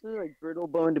reminds. Especially like brittle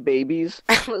boned babies.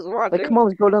 I was Like, watching. come on,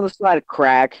 let's go down the slide.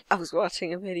 Crack. I was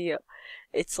watching a video.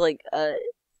 It's like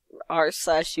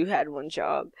r/you had one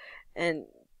job, and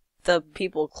the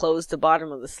people closed the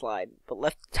bottom of the slide but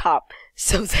left the top.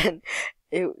 So then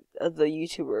the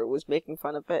YouTuber was making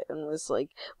fun of it and was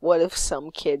like, what if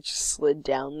some kid just slid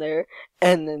down there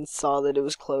and then saw that it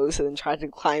was closed and then tried to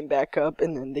climb back up,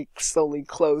 and then they slowly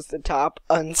close the top,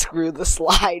 unscrew the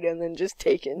slide, and then just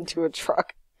take it into a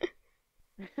truck.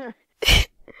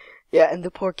 Yeah, and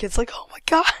the poor kid's like, oh my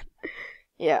god.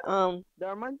 Yeah, That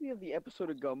reminds me of the episode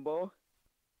of Gumball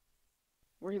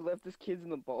where he left his kids in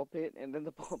the ball pit and then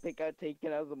the ball pit got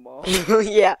taken out of the mall.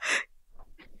 yeah.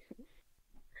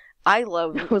 I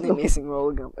love That was The Amazing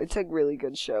Roller Gumball. It's a really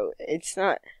good show. It's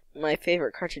not my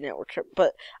favorite Cartoon Network show,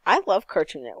 but I love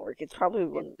Cartoon Network. It's probably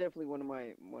It's definitely one of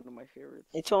my favorites.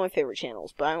 it's one of my favorite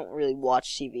channels, but I don't really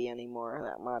watch TV anymore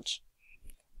that much.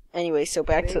 Anyway, so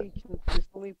back to They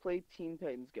consistently play Teen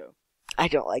Titans Go. I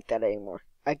don't like that anymore.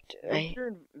 I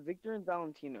Victor and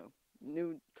Valentino,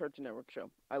 new Cartoon Network show.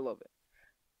 I love it.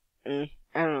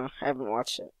 I don't know. I haven't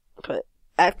watched it, but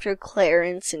after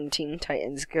Clarence and Teen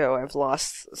Titans Go, I've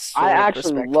lost. I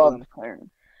actually respect for them. loved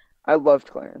Clarence. I loved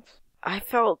Clarence. I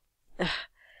felt Clarence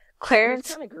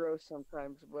Clarence. kind of gross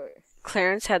sometimes, but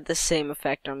Clarence had the same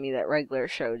effect on me that regular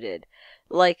show did.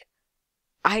 Like,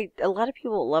 a lot of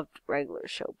people loved regular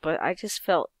show, but I just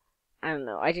felt, I don't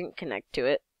know, I didn't connect to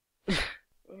it.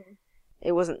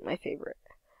 It wasn't my favorite.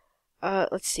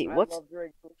 Let's see, I what's... loved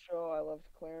regular show. I loved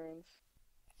Clarence.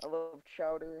 I loved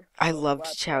Chowder. I loved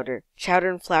Flapjack. Chowder. Chowder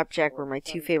and Flapjack were Or my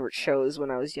two Johnny favorite Test. shows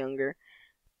when I was younger.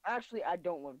 Actually, I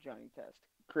don't love Johnny Test.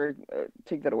 Craig,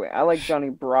 take that away. I like Johnny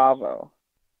Bravo.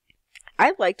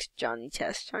 I liked Johnny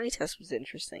Test. Johnny Test was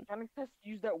interesting. Johnny Test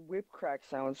used that whip crack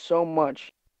sound so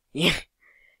much. Yeah.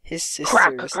 His sisters,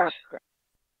 Crack, crack, crack.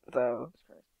 though.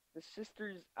 The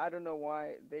sisters, I don't know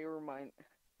why, they remind...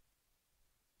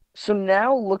 So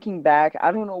now, looking back,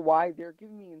 I don't know why, they're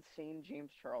giving me insane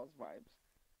James Charles vibes.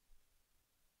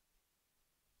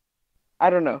 I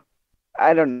don't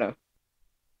know.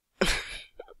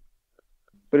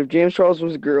 But if James Charles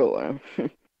was a girl,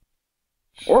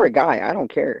 or a guy, I don't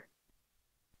care.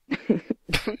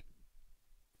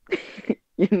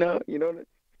 You know what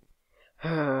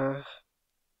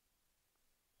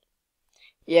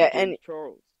Yeah, James and...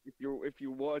 Charles, if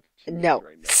you watch No.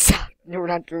 right now. Stop. No, we're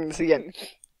not doing this again.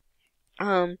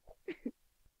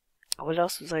 What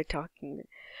else was I talking?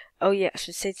 Oh yeah, I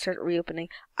should say start reopening.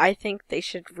 I think they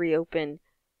should reopen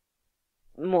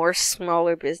more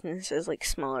smaller businesses, like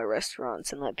smaller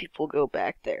restaurants, and let people go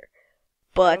back there. I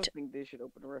But don't think they should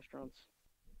open restaurants.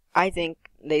 I think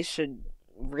they should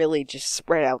really just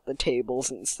spread out the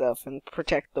tables and stuff and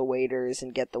protect the waiters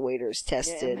and get the waiters Yeah,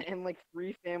 tested. and like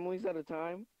 3 families at a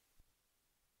time.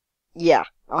 Yeah,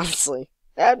 honestly.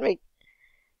 That'd make...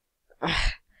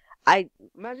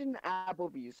 Imagine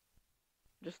Applebee's.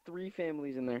 Just 3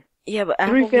 families in there. Yeah, but 3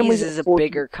 Applebee's families is of a 14.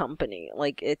 bigger company.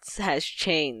 Like, it has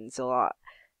chains a lot.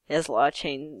 It has a lot of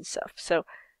chains and stuff. So,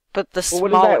 but the Well,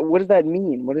 small... what does that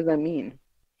mean? What does that mean?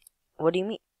 What do you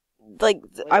mean? Like,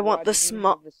 Like, I why want the do you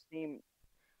have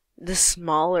the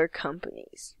smaller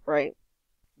companies, right?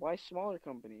 Why smaller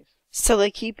companies? So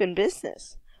they keep in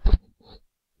business.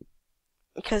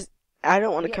 Because I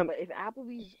don't want to Yeah, come... but if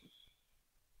Applebee's...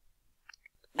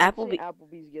 Applebee-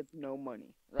 Applebee's gets no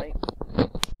money, right?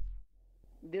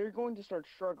 They're going to start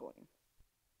struggling.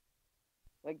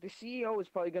 Like, the CEO is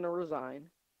probably going to resign,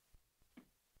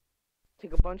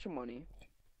 take a bunch of money,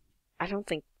 I don't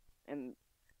think and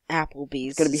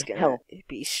Applebee's gonna be is gonna hell.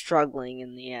 be struggling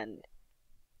in the end.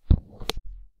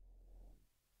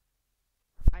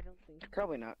 I don't think...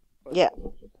 probably not. But Yeah.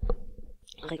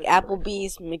 Like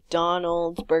Applebee's,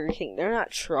 McDonald's, Burger King, they're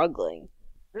not struggling.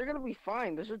 They're going to be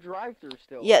fine. There's a drive-thru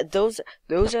still. Yeah, those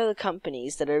are the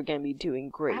companies that are going to be doing I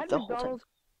great had the whole time. McDonald's,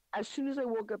 as soon as I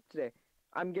woke up today,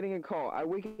 I'm getting a call. I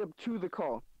wake up to the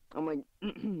call. I'm like,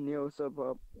 yo, what's up,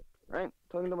 Bob? Right?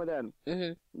 Talking to my dad.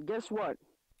 Mm-hmm. Guess what?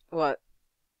 What?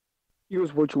 He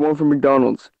goes, what you want from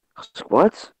McDonald's? I was like,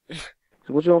 what? He goes,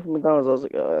 what you want from McDonald's? I was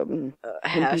like,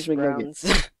 Hash McNuggets.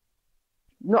 browns.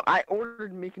 No, I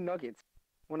ordered McNuggets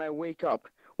when I wake up.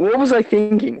 What was I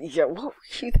thinking? Yeah, what were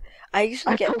you... I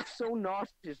usually I get... felt so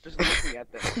nauseous just looking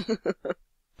at them.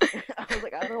 I was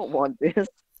like, I don't want this.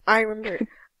 I remember,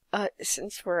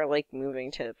 since we're, like,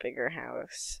 moving to a bigger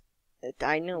house,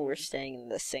 I know we're staying in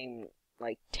the same,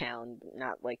 like, town,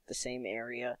 not, like, the same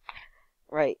area,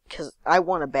 right? Because I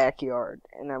want a backyard,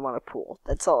 and I want a pool.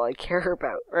 That's all I care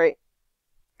about, right?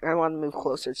 I want to move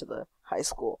closer to the high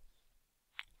school.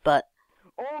 But,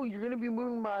 Oh, you're gonna be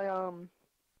moving by,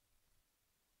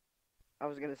 I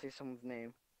was gonna say someone's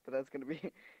name, but that's gonna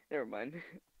be. Never mind.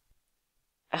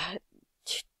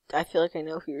 I feel like I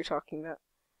know who you're talking about.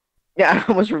 Yeah,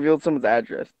 I almost revealed someone's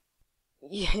address.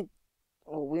 Yeah.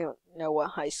 Well, we don't know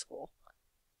what high school.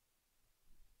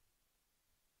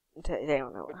 They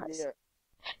don't know what high school.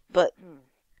 But,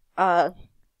 I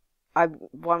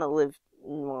want to live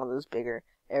in one of those bigger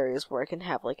areas where I can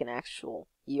have, like, an actual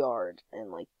yard.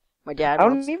 And, like, my dad I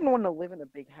wants... don't even want to live in a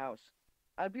big house.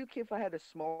 I'd be okay if I had a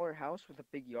smaller house with a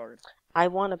big yard. I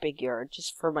want a big yard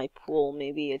just for my pool,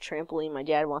 maybe a trampoline. My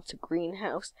dad wants a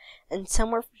greenhouse. And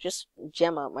somewhere for just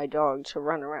Gemma, my dog, to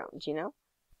run around, you know?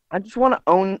 I just want to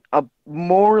own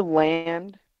more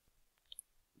land.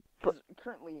 But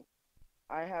currently,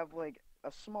 I have, like,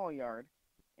 a small yard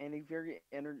and a very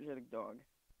energetic dog.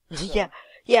 So.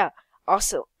 Yeah.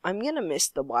 Also, I'm gonna miss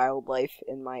the wildlife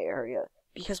in my area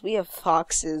because we have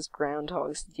foxes,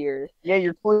 groundhogs, deer. Yeah,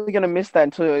 you're totally gonna miss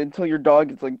that until your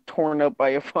dog is, like, torn up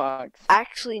by a fox.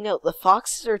 Actually, no, the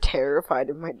foxes are terrified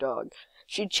of my dog.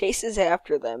 She chases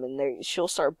after them and she'll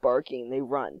start barking and they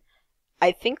run.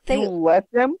 I think they... You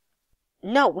let them?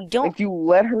 No, we don't. Like, you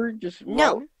let her just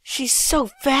No, run? she's so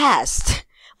fast.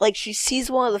 Like, she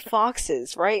sees one of the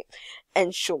foxes, right?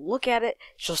 And she'll look at it,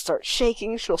 she'll start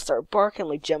shaking, she'll start barking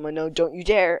like, Gemma, no, don't you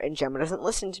dare. And Gemma doesn't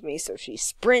listen to me, so she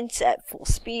sprints at full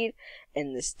speed,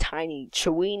 and this tiny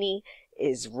Chewini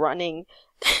is running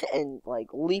and, like,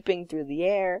 leaping through the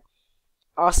air.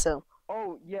 Also...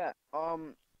 Oh, yeah, I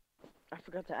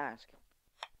forgot to ask.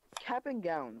 Cap and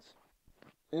gowns.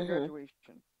 Mm-hmm.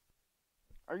 Graduation.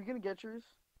 Are you gonna get yours?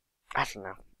 I don't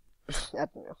know. I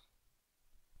don't know.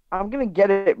 I'm gonna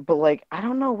get it, but, like, I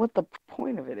don't know what the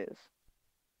point of it is.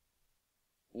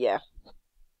 Yeah.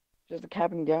 Just a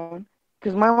cap and gown?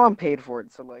 Because my mom paid for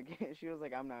it, so, like, she was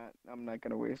like, I'm not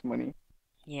gonna waste money.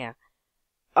 Yeah.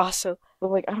 Also...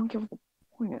 But, like, I don't get what the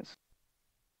point is.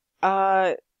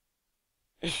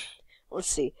 Let's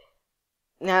see.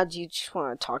 Now, do you just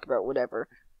want to talk about whatever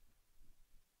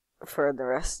for the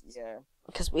rest? Yeah.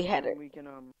 Because we had it. We can,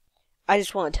 I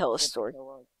just want to tell a story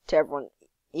to everyone.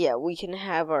 Yeah, we can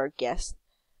have our guest.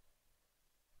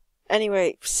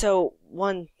 Anyway, so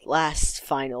one last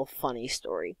final funny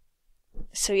story.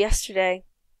 So yesterday,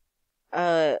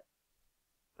 was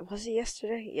it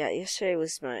yesterday? Yeah, yesterday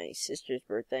was my sister's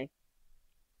birthday.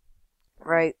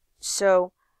 Right,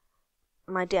 so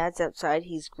my dad's outside,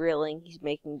 he's grilling, he's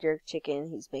making jerk chicken,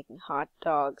 he's making hot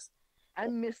dogs. I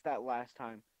missed that last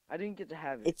time. I didn't get to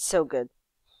have it. It's so good.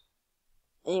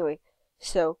 Anyway,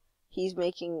 so he's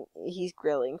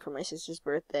grilling for my sister's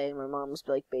birthday, and my mom's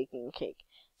like baking a cake.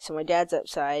 So my dad's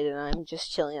outside, and I'm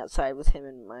just chilling outside with him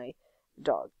and my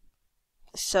dog.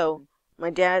 So my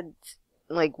dad's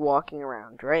like walking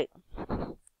around, right?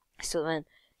 So then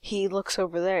he looks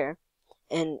over there,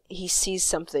 and he sees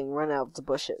something run out of the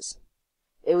bushes.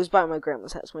 It was by my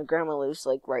grandma's house. My grandma lives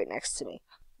like right next to me.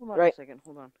 Hold on right? a second,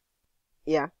 hold on.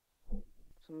 Yeah.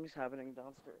 Something's happening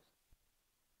downstairs.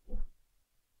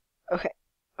 Okay.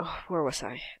 Oh, where was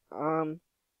I?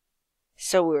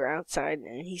 So we were outside,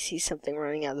 and he sees something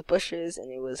running out of the bushes,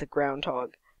 and it was a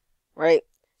groundhog, right?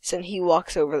 So then he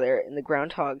walks over there, and the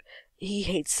groundhog, he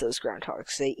hates those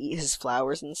groundhogs. They eat his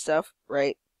flowers and stuff,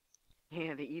 right?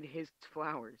 Yeah, they eat his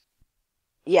flowers.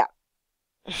 Yeah.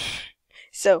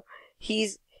 So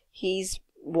he's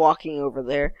walking over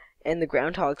there, and the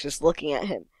groundhog's just looking at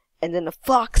him. And then a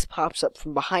fox pops up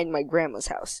from behind my grandma's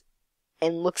house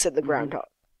and looks at the groundhog.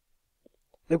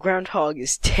 The groundhog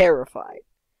is terrified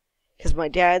because my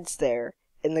dad's there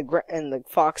and the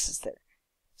fox is there.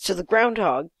 So the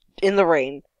groundhog, in the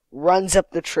rain, runs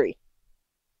up the tree,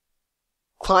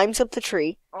 climbs up the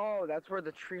tree. Oh, that's where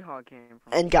the tree hog came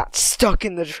from. And got stuck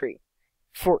in the tree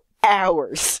for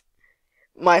hours.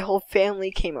 My whole family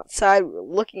came outside. We were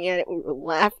looking at it. We were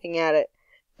laughing at it.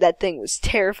 That thing was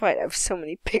terrified. I have so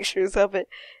many pictures of it.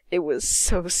 It was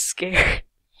so scary.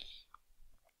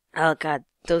 Oh god,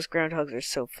 those groundhogs are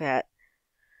so fat.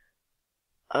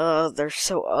 Oh, they're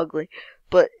so ugly.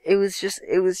 But it was just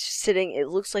sitting, it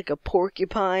looks like a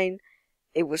porcupine.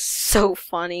 It was so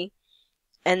funny.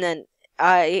 And then,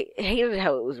 I hated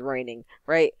how it was raining,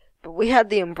 right? But we had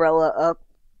the umbrella up,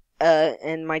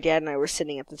 and my dad and I were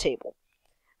sitting at the table,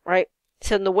 right?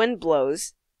 So the wind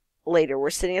blows, later, we're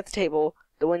sitting at the table,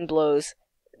 the wind blows,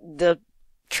 the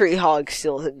tree hog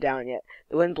still isn't down yet.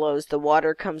 The wind blows, the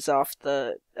water comes off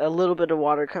a little bit of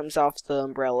water comes off the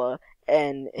umbrella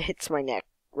and hits my neck,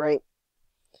 right?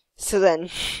 So then,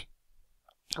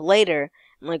 later,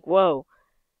 I'm like, whoa,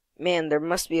 man, there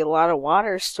must be a lot of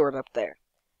water stored up there.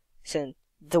 So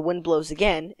the wind blows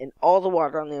again, and all the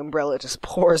water on the umbrella just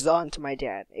pours onto my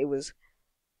dad. It was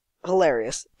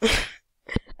hilarious.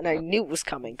 And I knew it was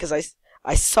coming, because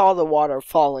I saw the water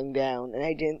falling down, and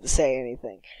I didn't say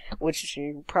anything. Which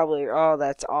you probably, oh,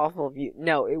 that's awful of you.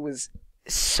 No, it was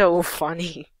so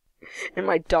funny. And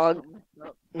my dog,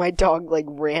 like,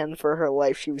 ran for her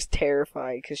life. She was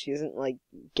terrified because she isn't, like,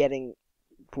 getting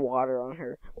water on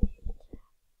her.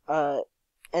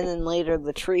 And then later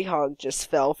the tree hog just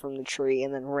fell from the tree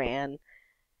and then ran.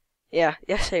 Yeah,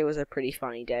 yesterday was a pretty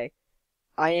funny day.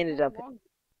 I ended up...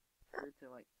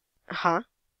 Huh?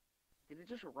 Did it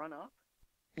just run up?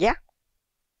 Yeah.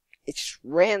 It just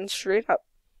ran straight up.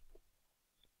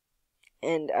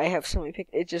 And I have so many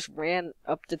pictures. It just ran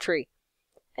up the tree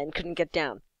and couldn't get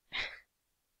down.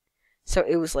 So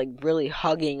it was like really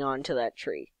hugging onto that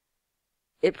tree.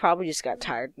 It probably just got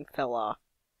tired and fell off.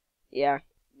 Yeah.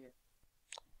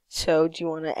 So do you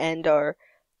want to end our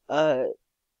not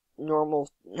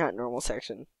normal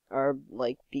section, our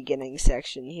like beginning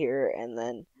section here, and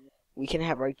then we can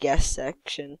have our guest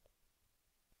section?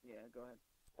 Yeah, go ahead.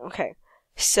 Okay.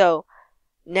 So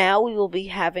now we will be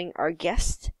having our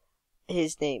guest.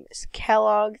 His name is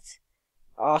Kellogg's.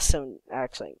 Awesome,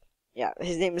 actually. Yeah,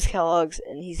 his name is Kellogg's,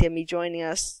 and he's going to be joining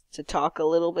us to talk a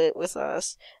little bit with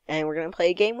us, and we're going to play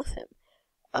a game with him.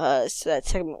 So that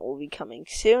segment will be coming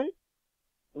soon.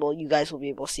 Well, you guys will be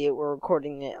able to see it. We're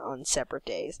recording it on separate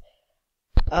days.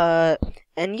 And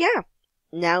yeah,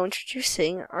 now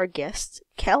introducing our guest,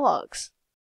 Kellogg's.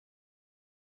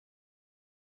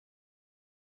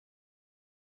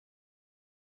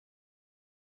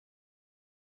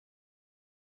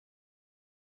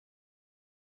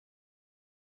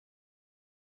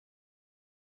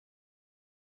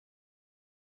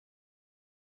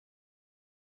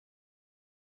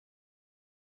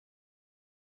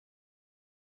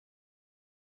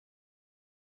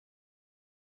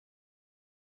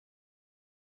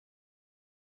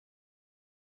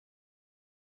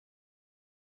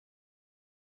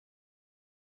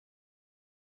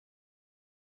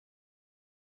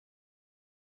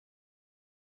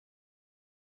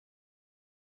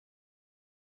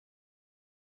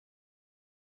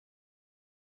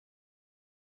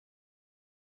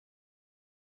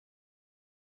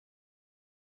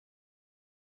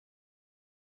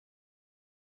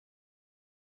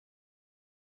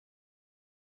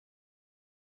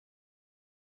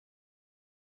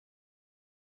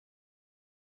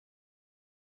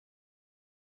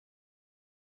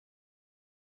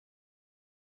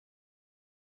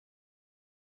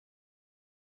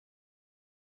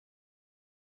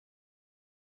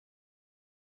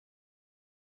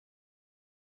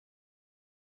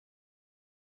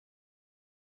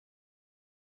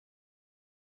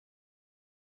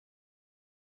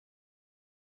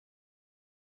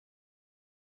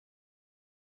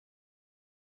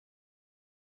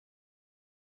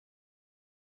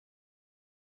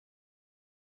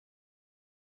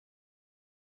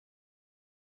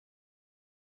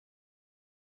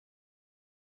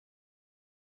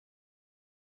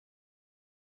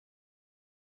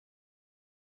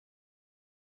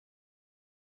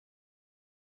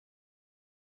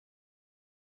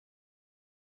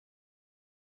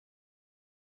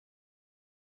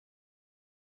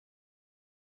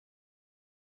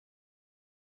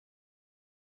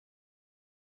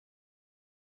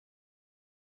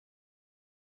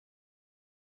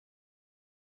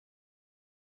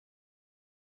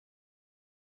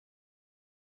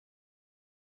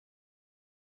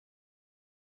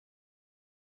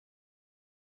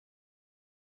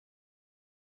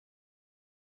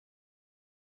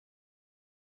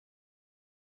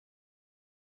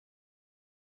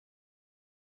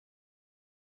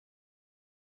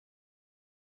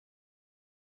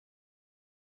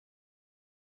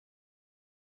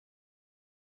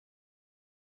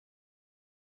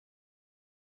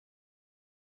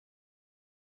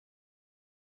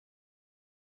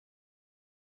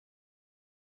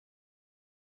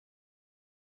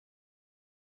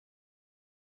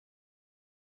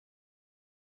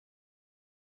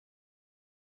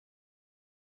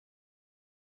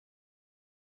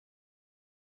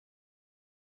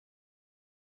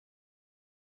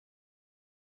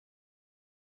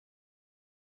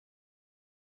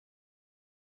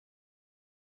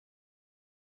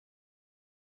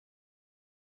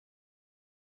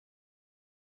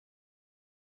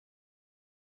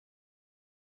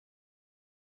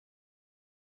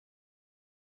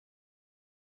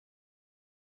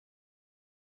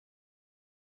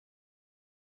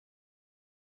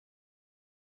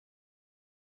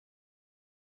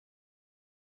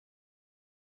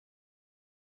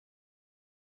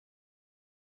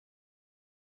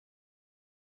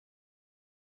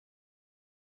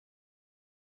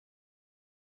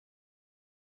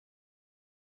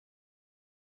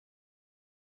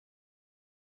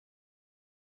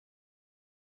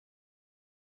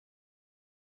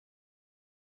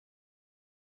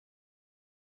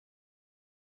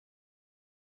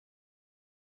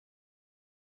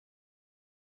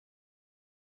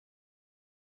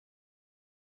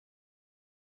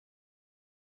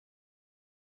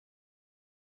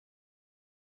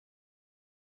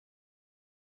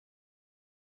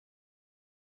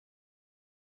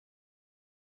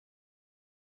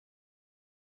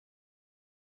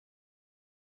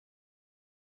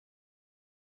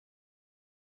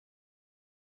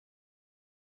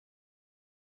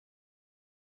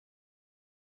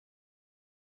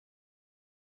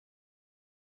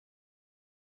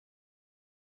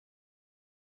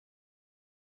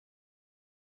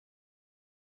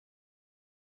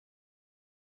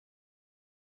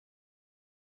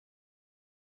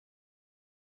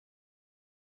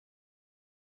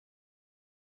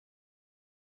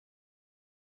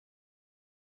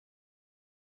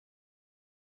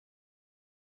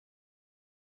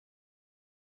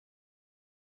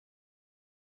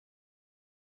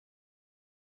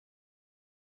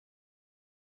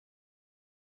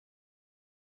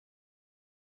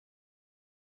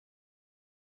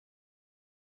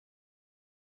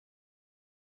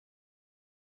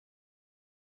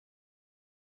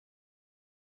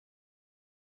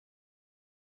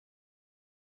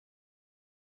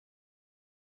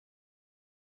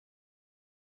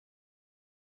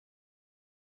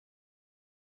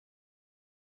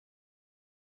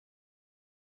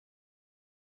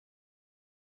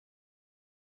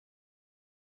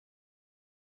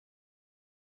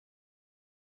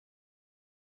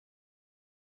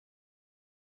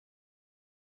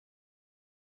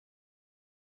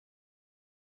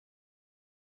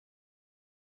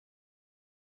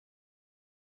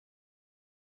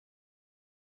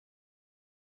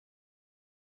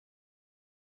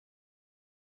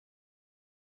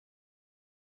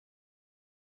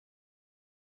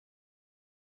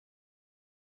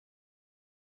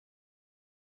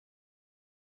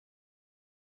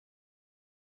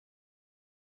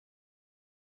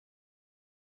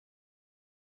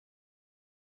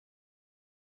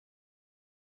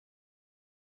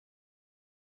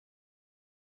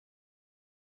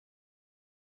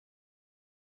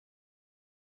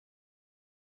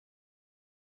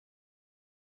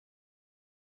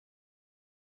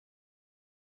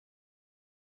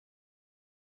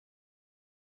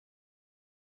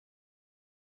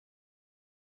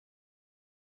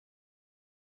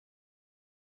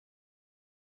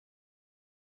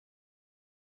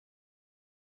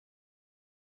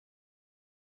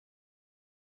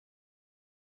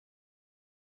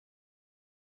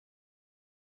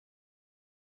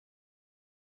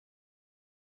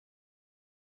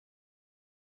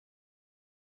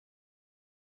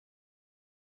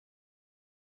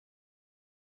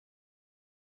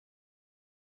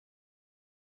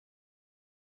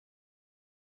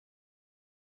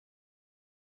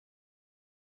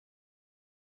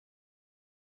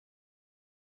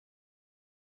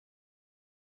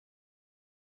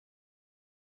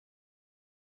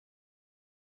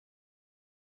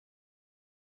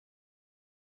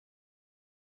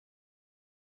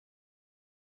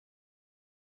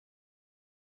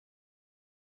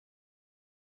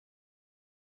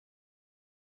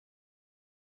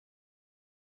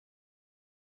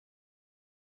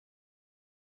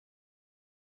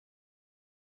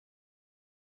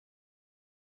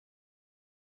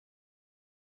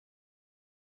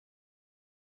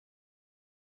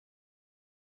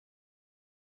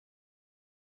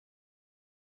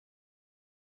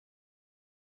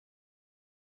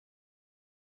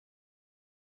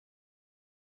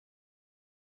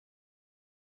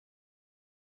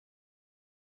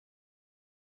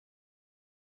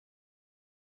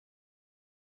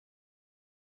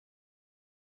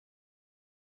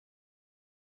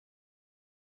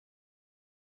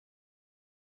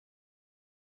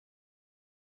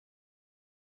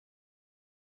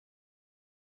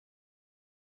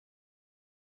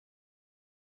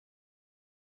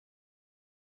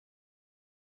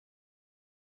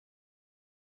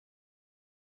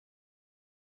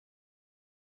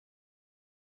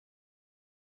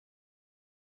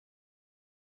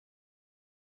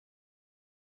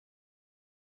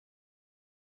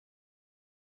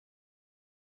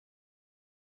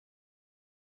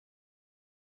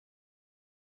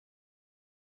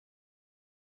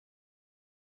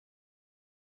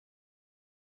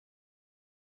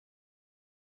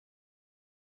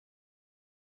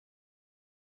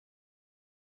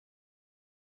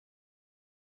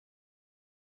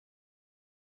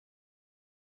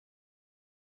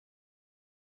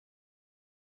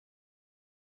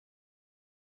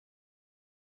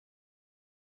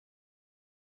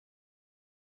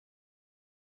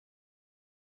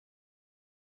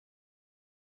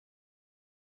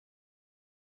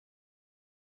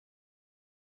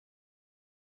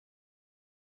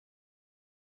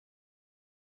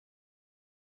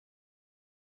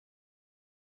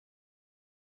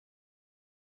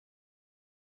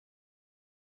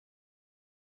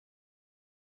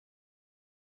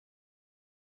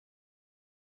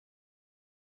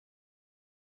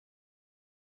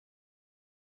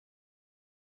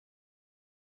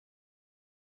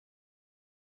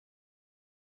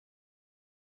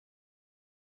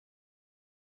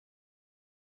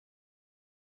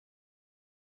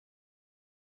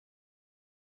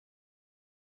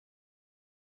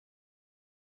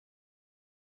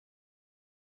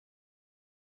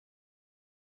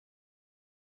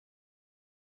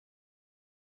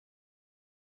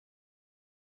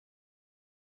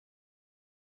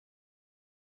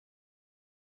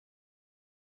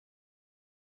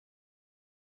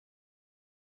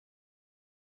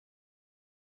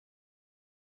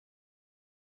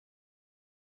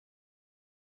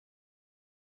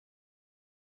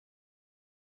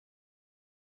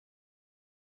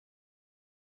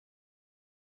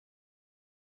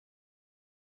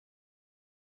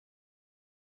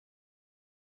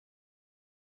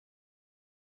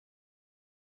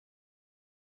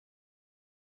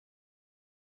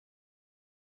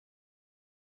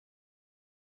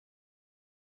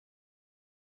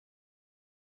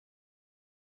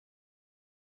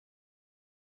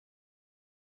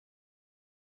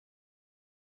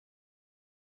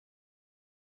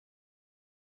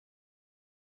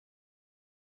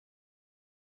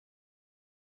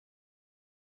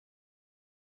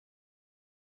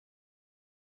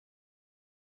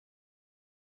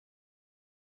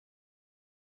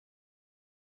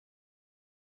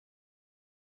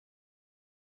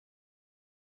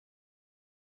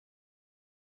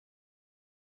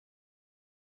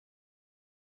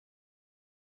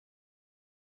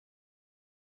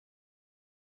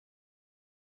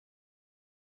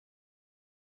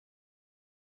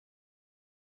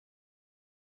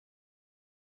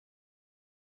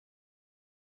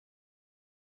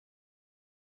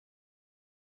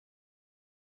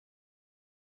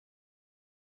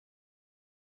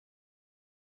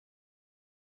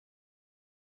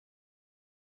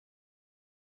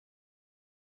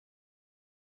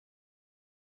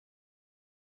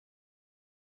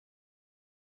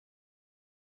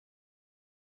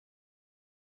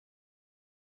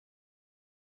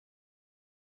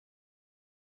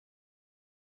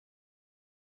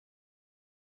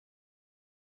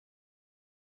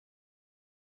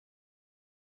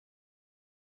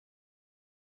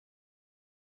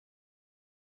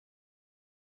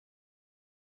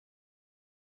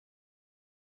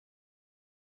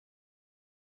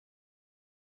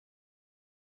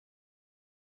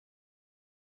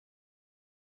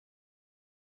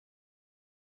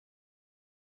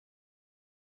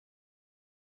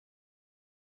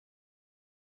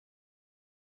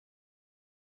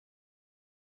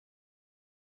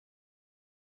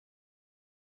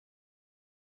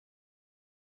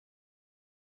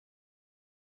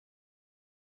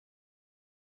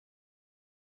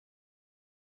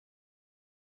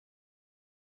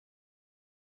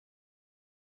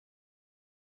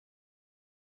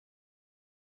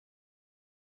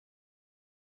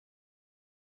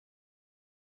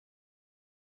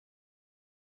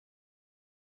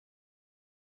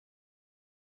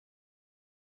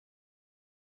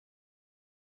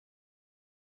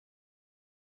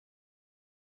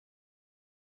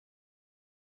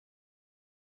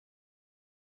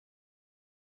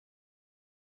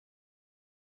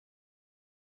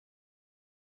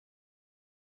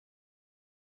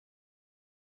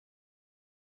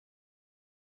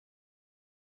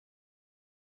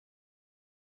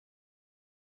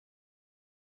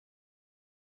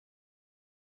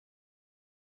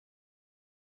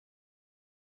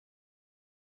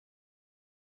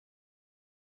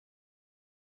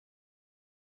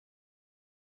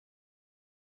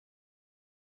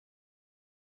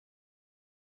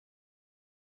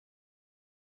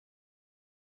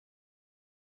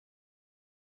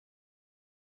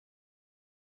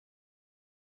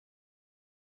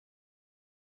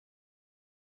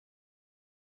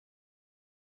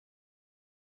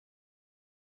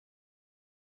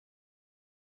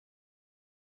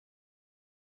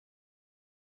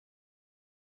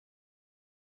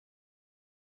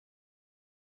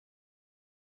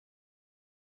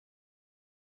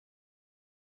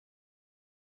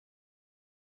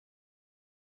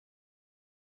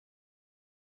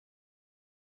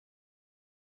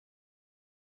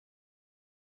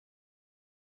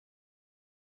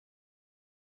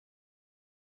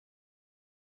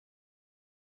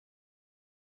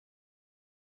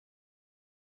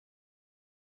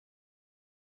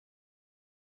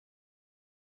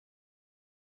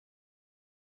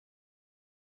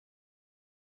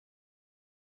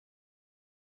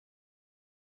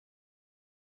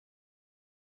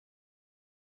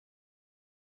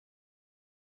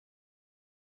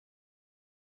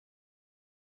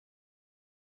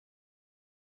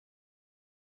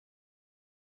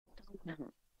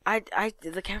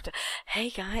 The captain. Hey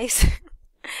guys.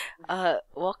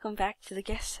 Welcome back to the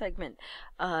guest segment.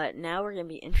 Now we're gonna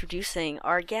be introducing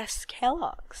our guest,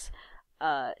 Kellogg's.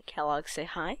 Kellogg's, say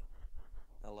hi.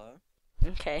 Hello.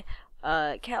 Okay.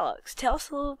 Kellogg's, tell us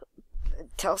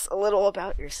a little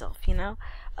about yourself.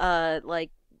 Like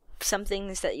some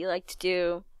things that you like to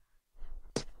do.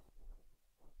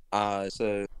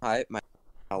 So hi, my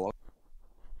hello.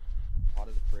 Part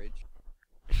of the fridge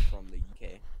from the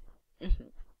UK.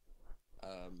 Mhm.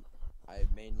 I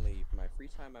mainly for my free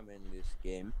time I mainly this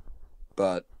game,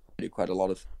 but I do quite a lot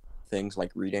of things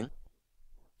like reading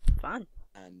Fun.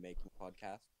 and making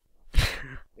podcasts.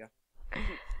 Yeah.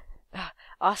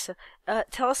 Awesome.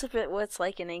 Tell us a bit what it's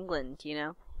like in England.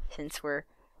 Since we're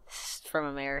from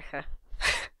America.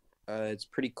 It's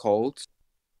pretty cold.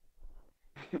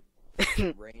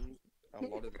 It rains a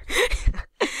lot of the time.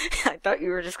 I thought you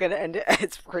were just gonna end it.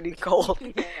 It's pretty cold.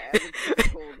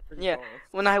 Yeah.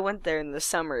 When I went there in the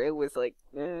summer, it was like,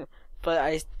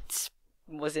 but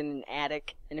was in an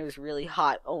attic and it was really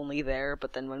hot only there.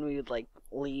 But then when we would like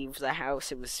leave the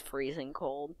house, it was freezing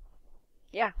cold.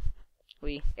 Yeah,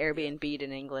 we Airbnb'd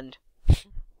in England.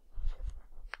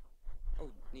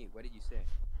 Oh, neat. What did you say?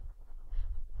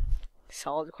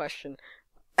 Solid question.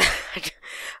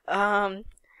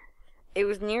 It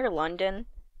was near London.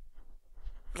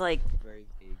 Like, Very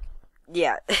vague.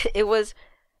 yeah, it was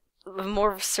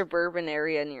more of a suburban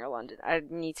area near London. I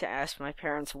need to ask my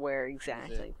parents where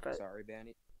exactly, but Sorry by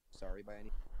any.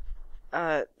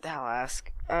 I'll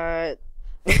ask.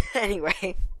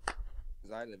 Anyway.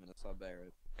 Because I live in a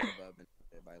suburban.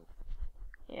 By.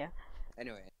 Yeah.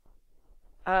 Anyway.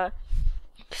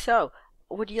 So,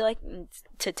 would you like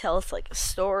to tell us like a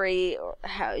story, or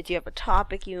do you have a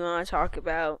topic you want to talk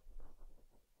about?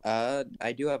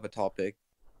 I do have a topic.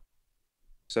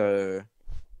 So,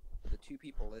 for the two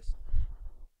people listening,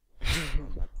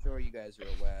 I'm sure you guys are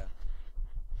aware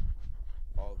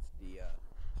of the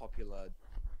popular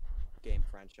game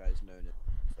franchise known as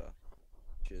FIFA,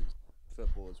 which is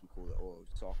football as we call it, or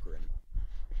soccer,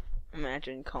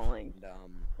 Imagine calling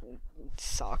and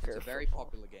soccer. it's a very football.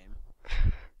 popular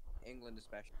game. England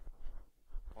especially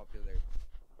popular,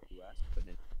 US, but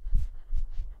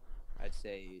I'd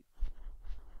say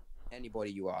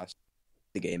anybody you ask,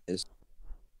 the game is.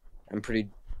 I'm pretty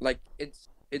like it's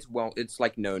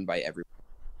like known by everyone.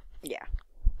 Yeah.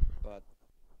 But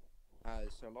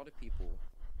so a lot of people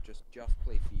just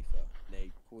play FIFA and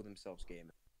they call themselves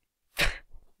gamers,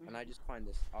 and I just find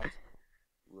this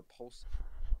repulsive.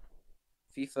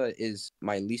 FIFA is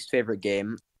my least favorite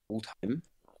game of all time.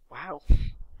 Wow.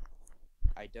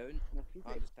 I don't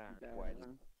understand why it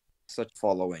has such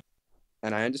following,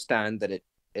 and I understand that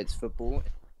it's football.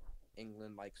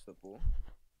 England likes football,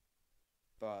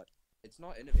 but it's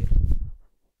not innovative.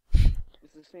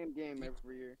 It's the same game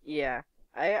every year. Yeah.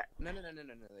 No.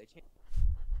 They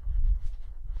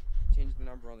changed the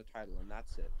number on the title, and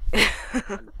that's it.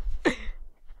 And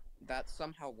that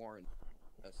somehow warrants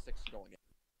a $60 game.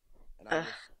 And I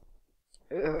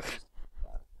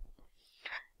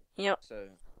just so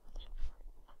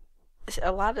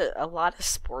a lot of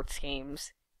sports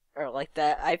games are like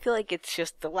that. I feel like it's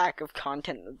just the lack of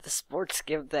content that the sports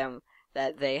give them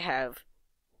that they have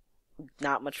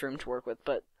not much room to work with.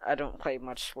 But I don't play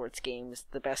much sports games.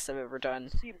 The best I've ever done.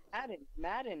 See,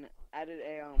 Madden added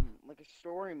a like a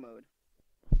story mode.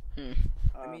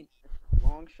 I mean,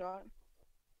 Long Shot.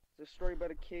 It's a story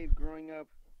about a kid growing up,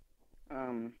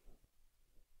 and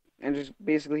just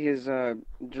basically his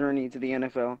journey to the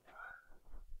NFL.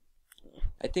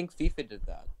 I think FIFA did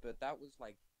that, but that was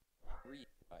like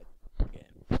game.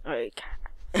 Alright.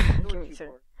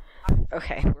 Too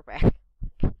Okay, we're back.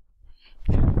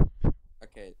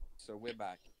 Okay, so we're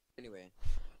back. Anyway,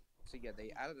 so yeah,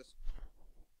 they added a. I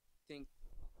think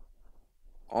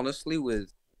honestly,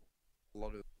 with a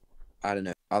lot of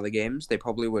other games, they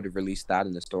probably would have released that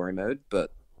in the story mode,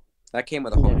 but that came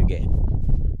with a whole new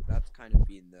game. That's kind of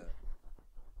been the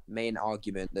main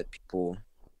argument that people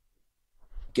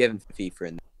given for FIFA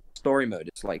in the story mode.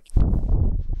 It's like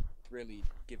really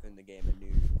giving the game a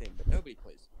new thing, but nobody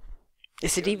plays.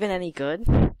 Is it even any good?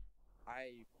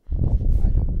 I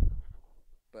don't,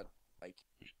 but like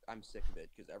I'm sick of it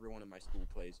because everyone in my school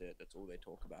plays it. That's all they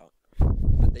talk about.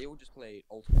 But they all just play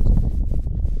Ultimate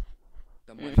Team.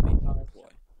 The money making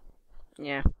ploy.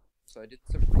 Yeah. So I did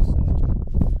some research,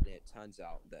 and it turns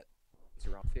out that it's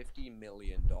around $50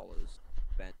 million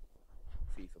spent on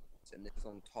FIFA points, and this is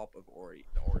on top of already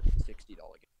 $60 game.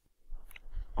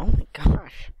 Oh my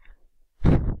gosh.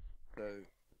 So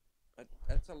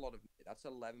that's a lot of. That's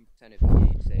 11% of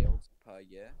EA sales per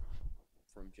year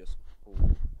from just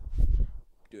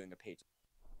doing a pay.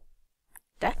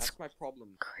 That's That's my problem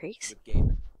crazy. with gamers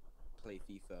who play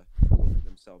FIFA calling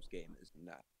themselves gamers, and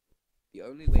that the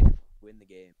only way to win the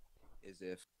game is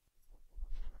if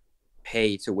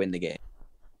pay to win the game.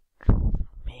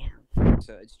 Man.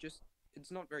 So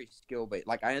it's not very skill based.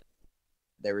 Like, I understand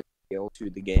there is skill to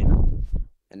the game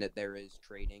and that there is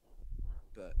trading,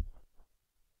 but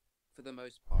for the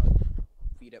most part,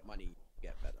 if you get money, you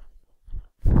get better.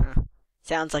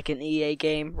 Sounds like an EA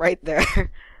game right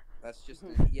there. That's just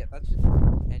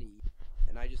any,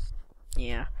 and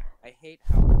Yeah. I hate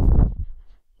how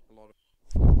a lot of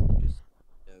just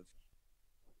have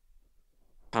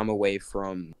come away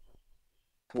from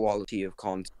quality of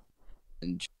content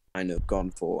and just kind of gone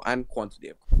for, and quantity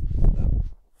of content,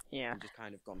 Yeah. and just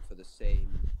kind of gone for the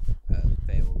same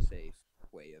fail-safe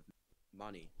way of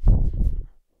money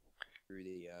through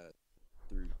the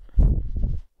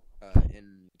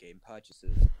in-game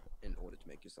purchases in order to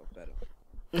make yourself better.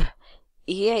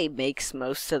 EA makes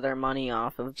most of their money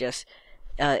off of just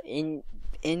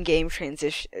in-game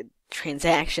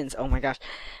transactions. Oh my gosh,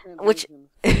 which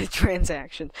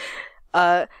transactions.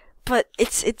 But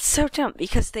it's so dumb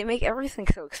because they make everything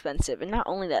so expensive, and not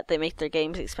only that, they make their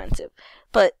games expensive.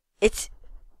 But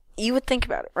you would think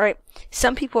about it, right?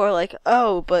 Some people are like,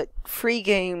 oh, but free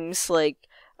games like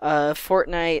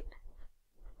Fortnite,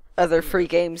 other free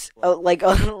games, like a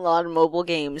lot of mobile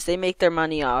games, they make their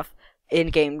money off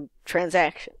in-game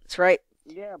transactions, right?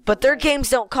 Yeah, But their like, games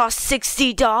don't cost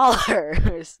 $60.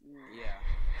 Yeah.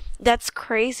 That's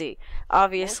crazy.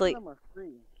 Obviously, most of them are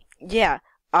free. yeah.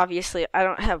 Obviously, I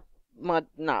don't have much.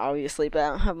 Not obviously, but I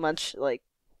don't have much like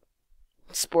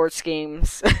sports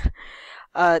games.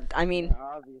 I mean, Yeah,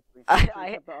 obviously. I- Should've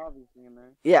I- put the obviously in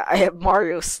there. yeah, I have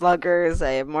Mario Sluggers,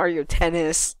 I have Mario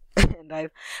Tennis, and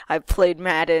I've played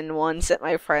Madden once at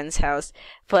my friend's house.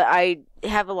 But I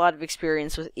have a lot of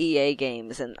experience with EA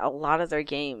games, and a lot of their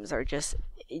games are just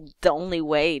the only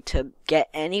way to get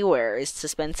anywhere is to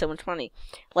spend so much money.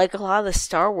 Like a lot of the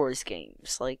Star Wars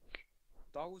games, like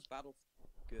Star Wars Battlefront,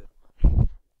 good.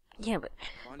 yeah, but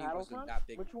Money Battlefront? wasn't that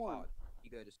big Which a one? part.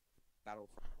 You go to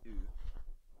Battlefront 2,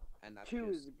 and that's 2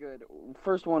 just... is good.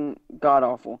 First one, god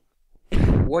awful.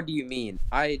 What do you mean?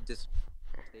 I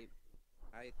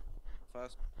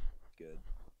first good,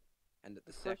 and the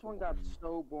The second first one got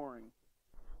so boring.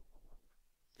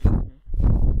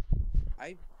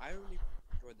 I only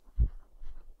enjoyed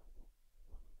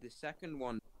the second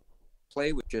one.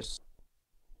 Play was just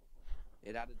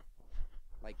it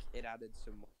added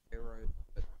some more heroes,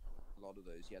 but a lot of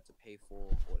those you had to pay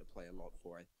for or to play a lot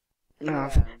for. no,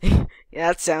 Yeah. yeah,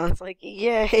 that sounds like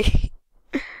yay.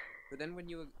 But then when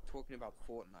you were talking about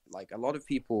Fortnite, like a lot of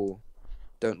people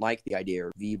don't like the idea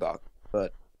of V-Bucks,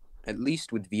 but at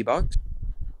least with V-Bucks,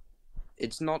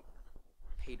 it's not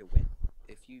pay to win.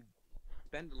 If you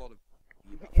spend a lot of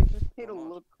V-Bucks, It's just it'll Why not?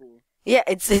 look cool. Yeah,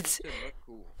 it's to look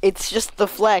cool, just the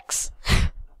flex.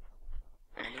 and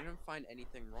I don't find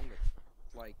anything wrong with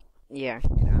it. Like Yeah.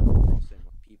 in Animal Crossing,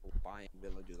 with people buying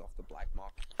villages off the black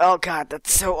market Oh god,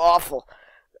 that's so awful.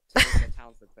 to make their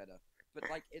towns look better. But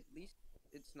like at least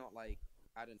it's not like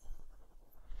I don't.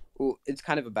 Well, it's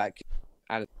kind of a bad.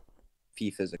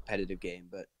 FIFA's a competitive game,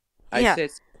 but I'd Yeah. say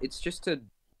it's just a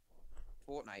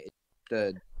Fortnite. It's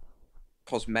the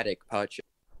cosmetic purchase.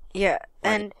 Yeah,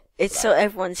 and it's so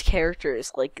everyone's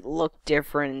characters like look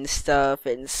different and stuff,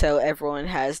 and so everyone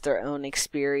has their own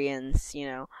experience, you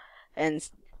know. And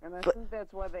And I But- think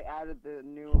that's why they added the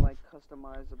new, like,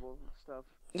 customizable stuff.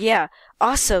 yeah,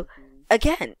 also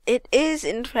again, it is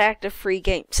in fact a free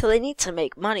game, so they need to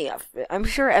make money off of it. I'm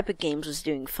sure Epic Games was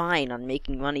doing fine on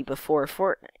making money before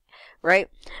Fortnite, right?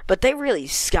 But they really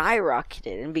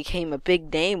skyrocketed and became a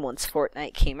big name once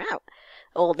Fortnite came out.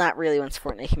 Well, not really once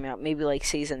Fortnite came out, maybe like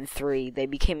Season 3, they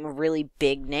became a really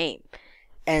big name.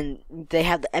 And they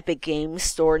have the Epic Games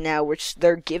Store now, which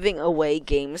they're giving away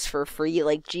games for free,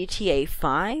 like GTA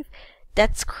 5.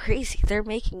 That's crazy. They're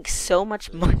making so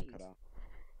much money.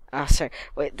 Oh, sorry.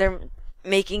 Wait, they're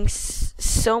making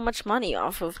so much money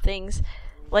off of things.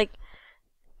 Like,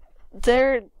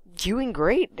 they're doing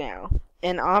great now.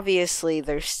 And obviously,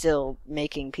 they're still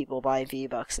making people buy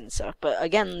V-Bucks and stuff. But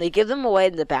again, they give them away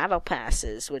in the battle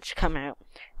passes, which come out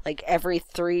like every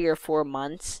 3 or 4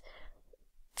 months.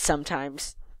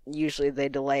 Sometimes. Usually they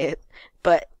delay it.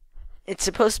 But it's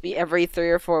supposed to be every 3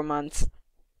 or 4 months.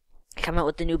 Come out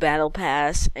with the new battle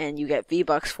pass, and you get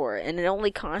V-Bucks for it. And it only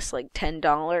costs like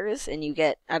 $10, and you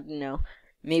get, I don't know,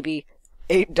 maybe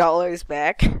 $8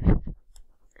 back.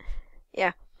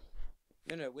 Yeah.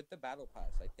 No, with the battle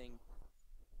pass, I think,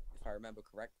 if I remember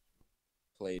correctly,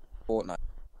 played Fortnite,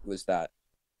 was that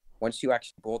once you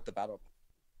actually bought the battle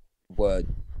pass, were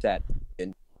set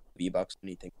in V-Bucks or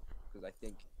anything. because I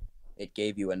think it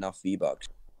gave you enough V-Bucks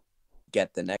to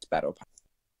get the next Battle Pass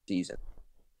season.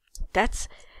 That's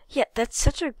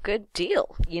such a good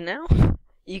deal, you know?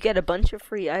 You get a bunch of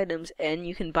free items and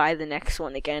you can buy the next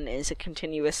one again as a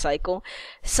continuous cycle.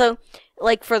 So,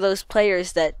 like for those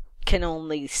players that can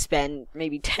only spend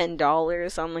maybe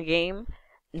 $10 on the game,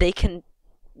 they can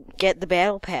get the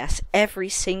Battle Pass every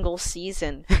single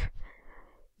season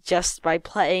just by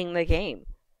playing the game.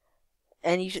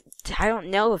 And I don't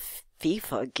know if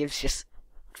FIFA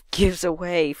gives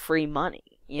away free money,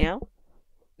 you know?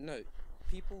 No,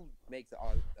 people make the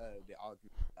argument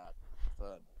that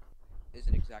FIFA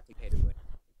isn't exactly pay to win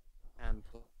and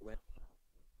win.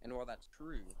 And while that's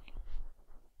true,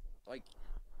 like,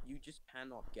 you just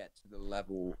cannot get to the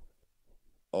level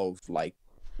of, like,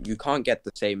 you can't get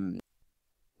the same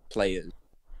players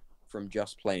from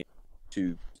just playing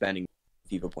to spending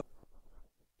FIFA points.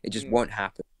 It just won't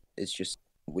happen. It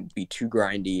would be too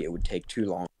grindy. It would take too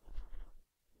long.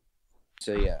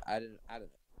 So yeah, I don't know.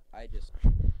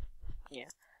 Yeah.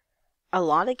 A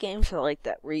lot of games are like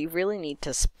that, where you really need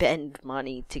to spend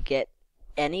money to get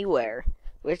anywhere,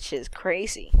 which is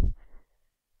crazy.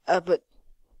 But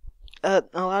a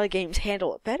lot of games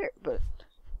handle it better, but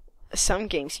some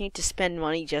games you need to spend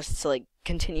money just to, like,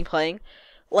 continue playing.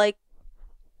 Like,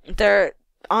 there are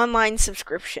online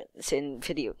subscriptions in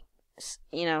video games,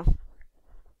 you know?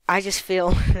 I just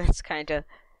feel that's kind of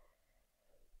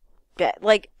bad.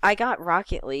 Like, I got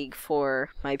Rocket League for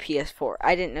my PS4.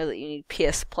 I didn't know that you need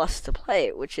PS Plus to play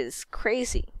it, which is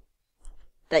crazy.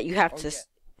 That you have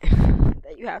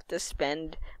that you have to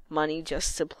spend money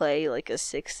just to play like a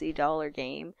 $60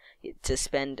 game, to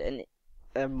spend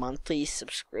a monthly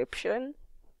subscription.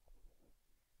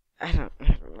 I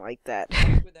don't like that.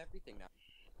 It's with everything now,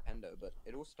 Nintendo, but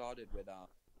it all started with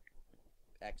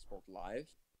Xbox Live.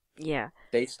 Yeah.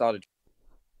 They started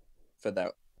for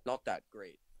that not that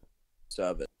great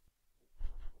service,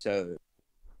 so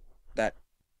that,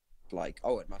 like,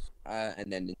 it must.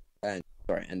 And then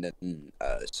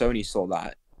Sony saw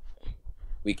that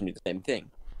we can do the same thing.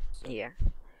 So Yeah.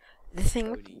 The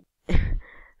thing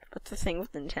but the thing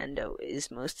with Nintendo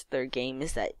is most of their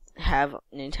games that have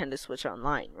Nintendo Switch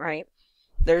Online, right?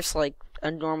 There's like a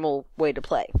normal way to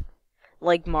play.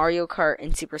 Like Mario Kart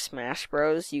and Super Smash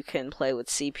Bros, you can play with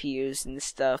CPUs and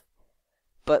stuff,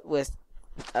 but with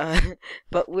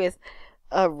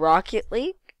Rocket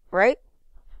League, right?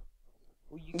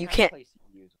 Well, you can't play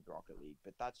CPUs with Rocket League,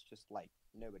 but that's just like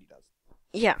nobody does.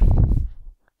 Yeah.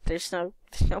 There's no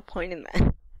point in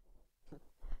that.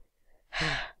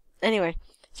 Anyway,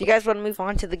 do you guys want to move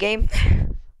on to the game?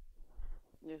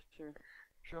 Yeah,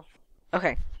 sure.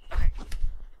 Okay.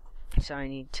 So I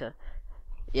need to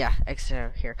exit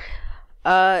out of here.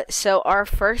 So our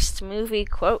first movie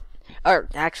quote, or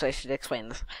actually I should explain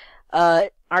this.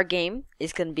 Our game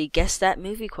is going to be Guess That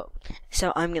Movie Quote.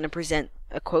 So I'm going to present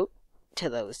a quote to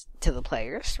the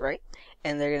players, right?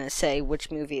 And they're going to say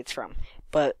which movie it's from.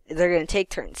 But they're going to take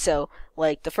turns. So,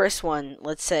 like, the first one,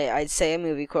 let's say I'd say a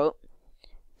movie quote,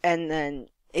 and then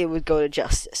it would go to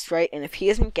Justice, right? And if he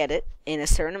doesn't get it in a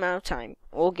certain amount of time,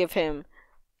 we'll give him,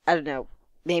 I don't know,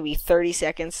 maybe 30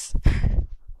 seconds.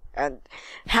 And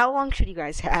how long should you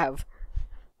guys have?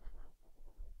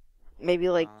 Maybe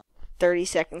like 30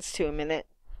 seconds to a minute.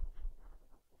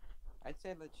 I'd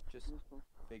say let's just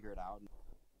figure it out.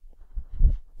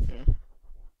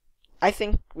 I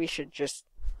think we should just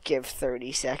give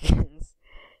 30 seconds.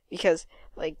 Because,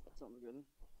 like... Something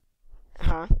good.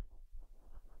 Huh?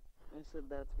 I said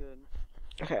that's good.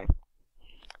 Okay.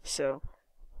 So,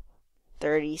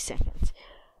 30 seconds.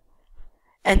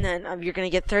 And then you're going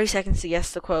to get 30 seconds to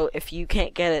guess the quote. If you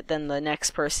can't get it, then the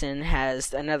next person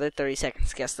has another 30 seconds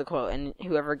to guess the quote. And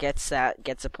whoever gets that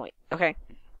gets a point. Okay?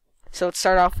 So let's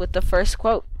start off with the first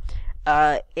quote.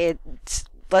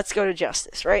 Let's go to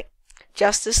Justice, right?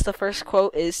 Justice, the first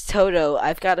quote is, "Toto,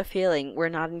 I've got a feeling we're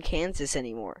not in Kansas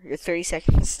anymore." Your 30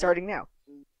 seconds starting now.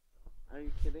 Are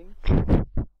you kidding?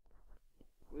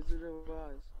 Wizard of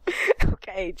Oz.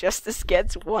 Okay, Justice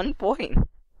gets 1 point.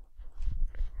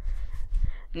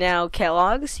 Now,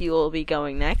 Kellogg's, you will be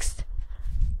going next.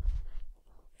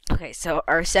 Okay, so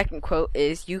our second quote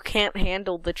is, "You can't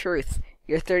handle the truth."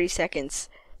 Your 30 seconds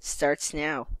starts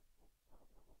now.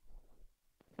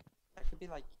 That could be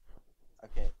like,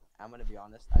 okay, I'm gonna be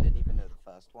honest, I didn't even know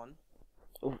the first one.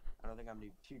 Ooh. I don't think I'm gonna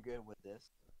be too good with this.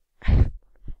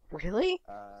 Really?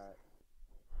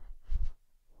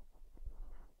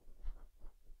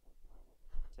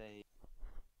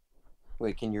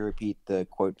 Wait, can you repeat the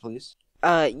quote, please?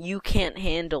 You can't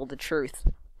handle the truth.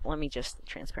 Let me just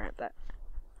transparent that.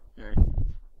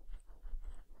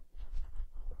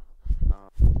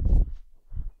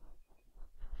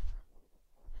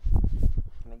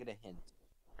 hint.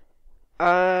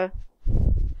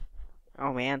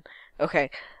 Oh man. Okay.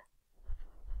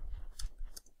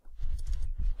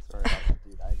 Sorry about that,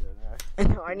 dude. I don't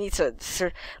know. No, I need to.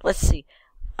 Let's see.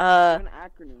 An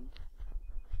acronym.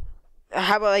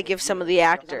 How about I give some of the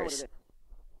That's not what actors? it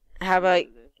is. How about I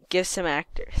give some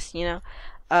actors?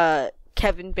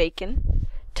 Kevin Bacon,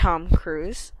 Tom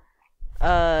Cruise,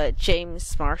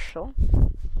 James Marshall.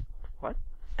 What?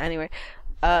 Anyway,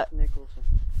 Nicholson.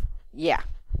 yeah.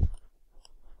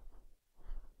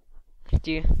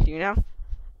 Do you know?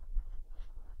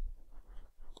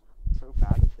 So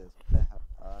bad at this. What the hell?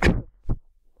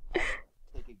 I'll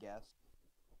take a guess.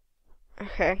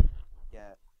 Okay.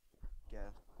 Guess.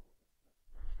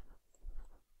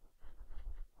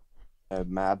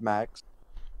 Mad Max.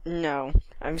 No,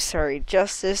 I'm sorry.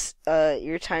 Justice,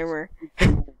 your timer.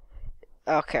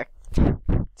 Okay. 2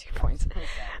 points.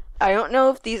 I don't know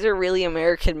if these are really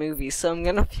American movies, so I'm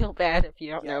gonna feel bad if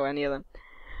you don't know any of them.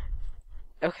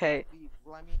 Okay.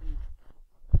 Well, I mean,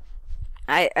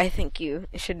 I think you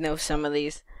should know some of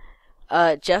these.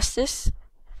 Justice,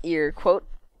 your quote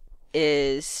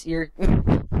is you're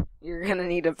gonna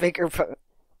need a bigger boat.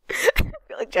 I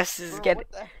feel like Justice is bro, getting.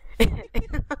 what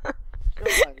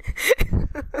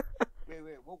the?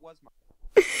 Wait, what was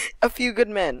my? A Few Good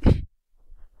Men. I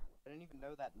didn't even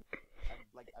know that.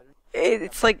 I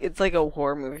don't. It's like a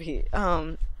war movie.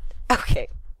 Okay.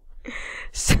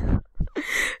 So,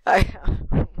 oh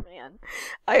man,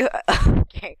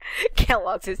 okay.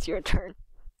 Kellogg's, it's your turn.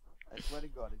 I swear to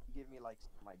God, if you give me like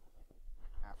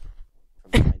after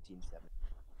from the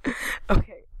 1970s.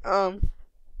 Okay.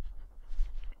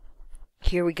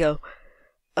 Here we go.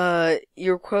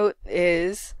 Your quote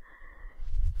is,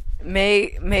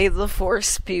 May the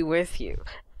force be with you.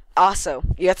 Also,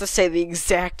 you have to say the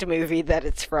exact movie that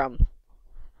it's from.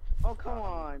 Oh, come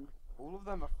on. All of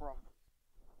them are from.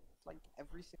 Like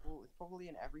every single. It's probably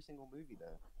in every single movie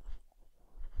though.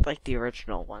 Like the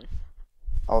original one.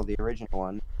 Oh, the original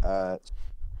one.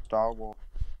 Star Wars.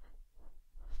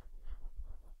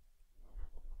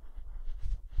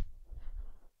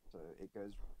 So it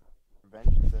goes.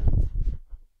 Revenge of the.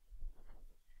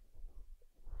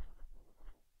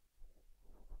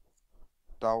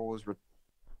 Star Wars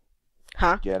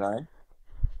Huh? Jedi.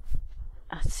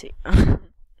 Let's see.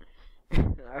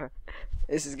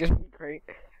 This is gonna be great.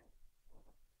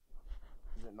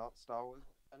 Is it not Star Wars?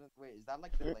 Wait, is that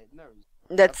like the late? No,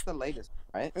 That's that's the latest,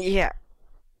 right? yeah.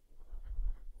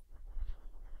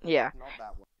 Yeah. It's not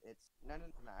that one. It's no,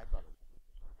 I got it.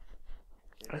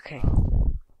 It's, Okay.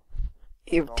 um,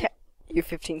 You Star- you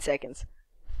 15 seconds.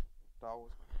 Star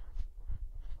Wars.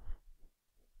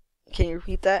 Can you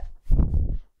repeat that?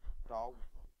 Star Wars.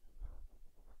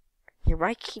 Your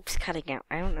mic keeps cutting out.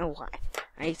 I don't know why.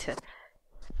 I need to.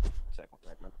 Second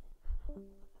segment.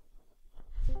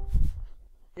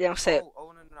 You don't say it.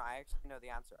 Oh no, I actually know the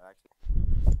answer.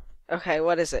 Actually, Okay,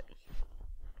 what is it?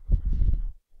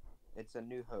 it's A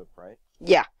New Hope, right?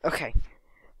 Yeah. Okay.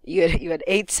 You had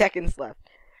 8 seconds left.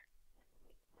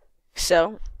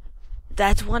 So,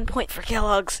 that's 1 point for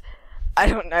Kellogg's. I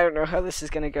don't know how this is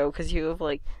gonna go because you have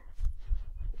like.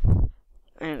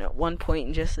 I don't know, 1 point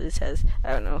and Justice has,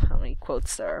 I don't know how many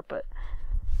quotes there are, but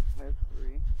I have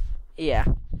 3. yeah.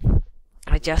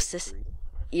 Justice,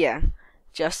 yeah.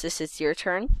 Justice, it's your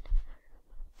turn.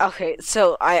 Okay,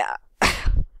 so I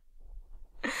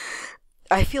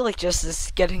feel like Justice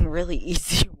is getting really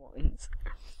easy ones.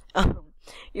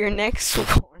 Your next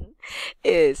one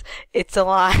is, It's a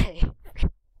Lie.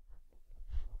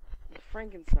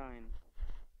 Frankenstein.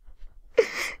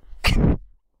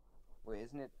 Wait,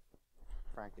 isn't it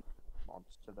Franken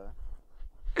Monster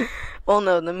though? Well,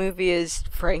 no, the movie is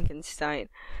Frankenstein.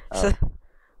 Oh. So,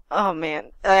 oh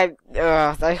man, I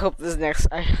hope this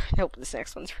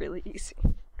next one's really easy.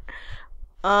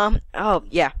 Oh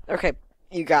yeah, okay,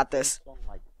 you got this.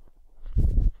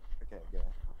 Okay,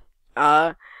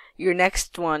 go. Your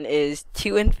next one is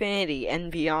To Infinity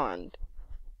and Beyond.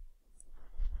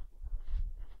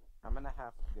 I'm gonna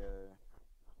have to go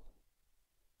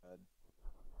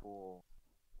for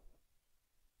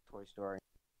Toy Story.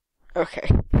 Okay.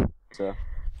 So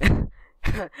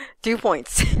 2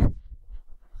 points.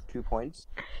 2 points.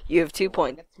 You have 2 I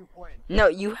points. get 2 points. No,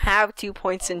 you have 2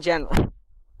 points in general. Can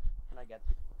I get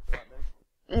 2 points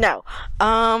for that,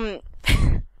 No.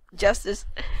 Justice.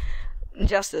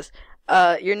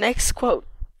 Your next quote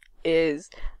is,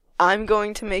 I'm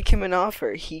going to make him an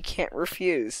offer he can't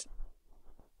refuse.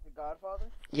 The Godfather?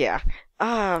 Yeah.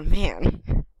 Oh,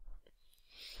 man.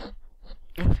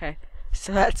 Okay.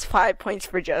 So that's 5 points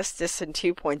for Justice and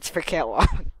 2 points for Kellogg.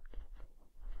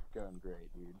 Going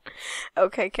great, dude.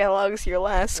 Okay, Kellogg's your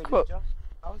last Wait, quote.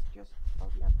 I was just. Oh,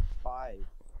 yeah. 5.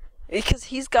 Because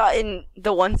he's gotten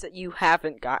the ones that you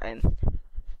haven't gotten.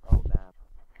 Oh damn.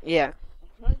 Yeah.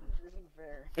 This isn't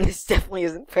fair. This definitely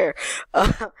isn't fair.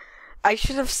 I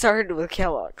should have started with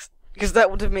Kellogg's. Because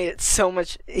that would have made it so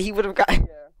much... He would have gotten...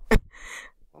 Yeah.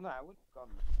 Well, no, I would have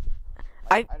gotten.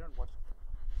 I don't watch.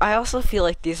 I also feel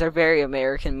like these are very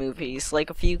American movies. Like,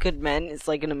 A Few Good Men is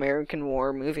like an American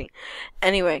war movie.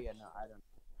 Anyway, Yeah, no, I don't.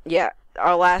 yeah,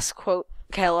 our last quote,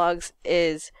 Kellogg's,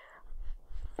 is...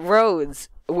 Roads,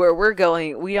 where we're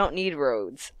going, we don't need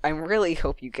roads. I really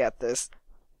hope you get this.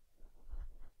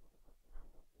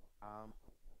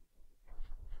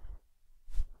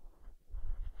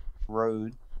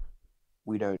 Road.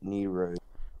 We don't need road.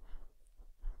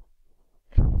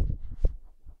 Can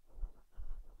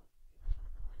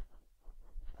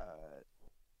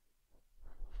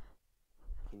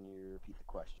you repeat the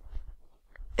question?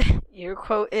 Your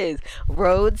quote is,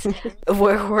 roads,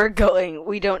 where we're going,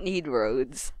 we don't need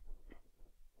roads.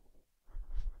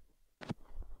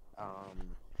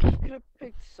 You could have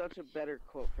picked such a better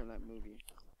quote from that movie.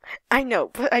 I know,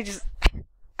 but I just...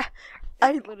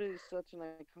 It's literally such an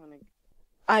iconic.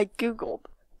 I googled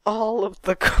all of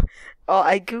the...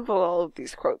 I googled all of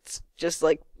these quotes. Just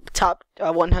like top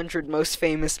 100 most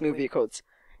famous movie quotes.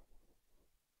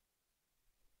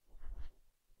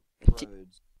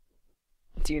 Roads.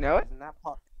 Do you know it? Isn't that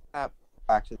part?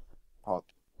 Back to the part.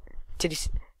 Did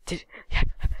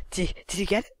you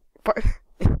get it?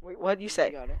 Wait, what did you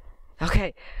say? Got it.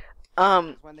 Okay.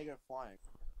 It's when they go flying.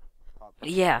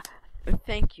 Yeah.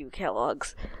 Thank you,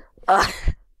 Kellogg's.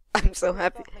 I'm so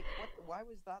happy. Like, why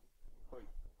was that?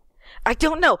 I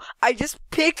don't know. I just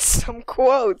picked some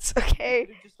quotes, okay? You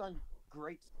could have just done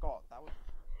Great Scott. That would.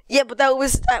 Yeah, but that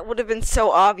would have been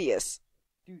so obvious.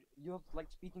 Dude, you're like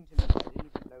speaking to me. I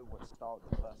didn't even know what Star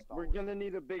the first Star We're was. gonna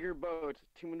need a bigger boat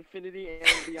to infinity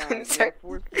and beyond. Sorry.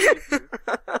 Force places.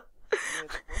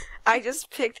 I just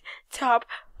picked top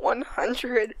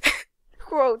 100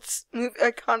 quotes,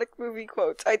 iconic movie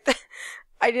quotes. I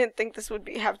didn't think this would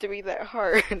have to be that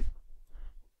hard.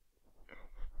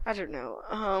 I don't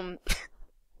know.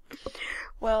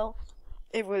 Well,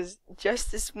 it was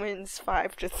Justice wins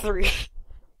 5-3.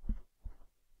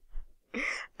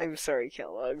 I'm sorry,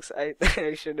 Kellogg's. I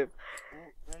should have.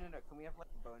 No. Can we have like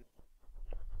a bonus?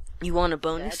 You want a Add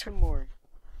bonus? some more.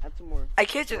 Add some more. I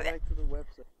can't Go just. back to the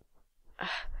website.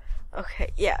 Okay,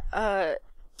 yeah.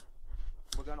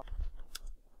 We're gonna.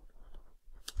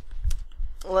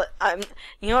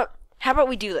 You know what? How about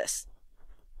we do this?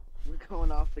 We're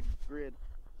going off the grid.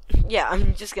 Yeah,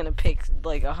 I'm just gonna pick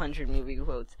like 100 movie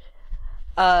quotes.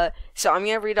 So I'm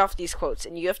gonna read off these quotes,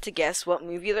 and you have to guess what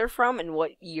movie they're from and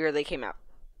what year they came out.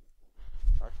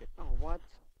 Okay. Oh, what?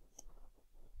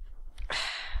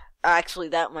 Actually,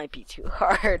 that might be too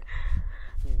hard.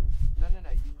 No.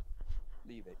 You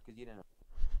leave it because you didn't know.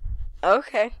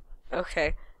 Okay.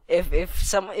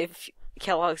 If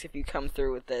Kellogg's, if you come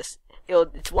through with this,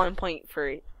 it's 1 point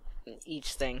for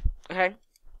each thing. Okay.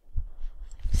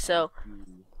 So,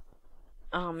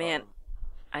 oh man,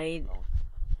 I'm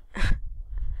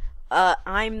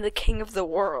the king of the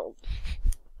world.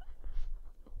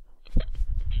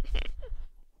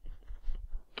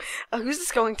 Who's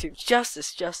this going to?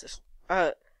 Justice.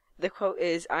 The quote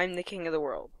is, I'm the king of the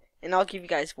world. And I'll give you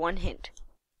guys one hint.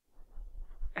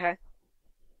 Okay?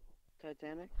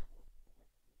 Titanic?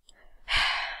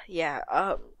 Yeah,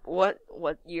 what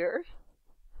year?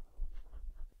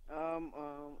 Hold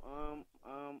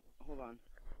on.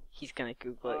 He's gonna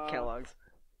Google it, Kellogg's.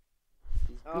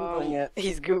 He's googling it.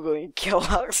 He's Googling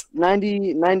Kellogg's.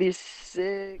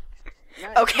 96.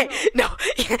 Okay, no.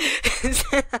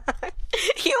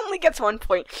 He only gets 1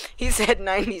 point. He said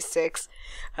 96.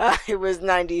 It was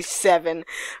 97.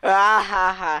 Ah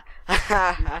ha ha.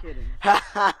 Ha You're ha kidding.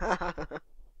 ha.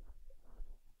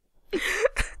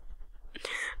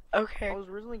 Okay. I was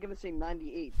originally gonna say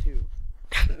 98 too.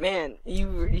 Man,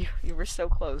 you were so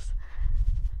close.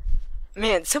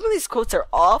 Man, some of these quotes are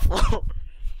awful.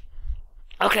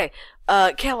 Okay,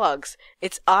 Kellogg's.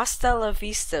 It's hasta la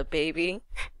vista, baby.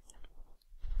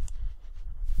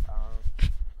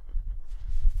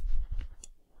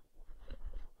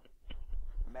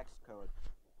 Mexico.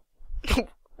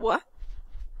 What?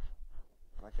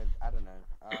 Like I don't know.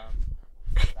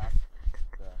 That's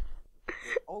the.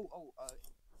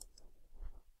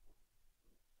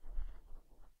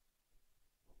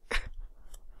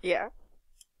 Yeah.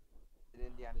 Is it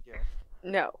Indiana Jones?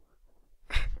 No.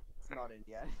 It's not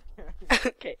Indiana Jones.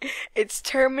 Okay. It's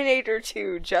Terminator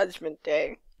 2 Judgment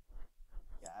Day.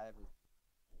 Yeah,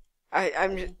 I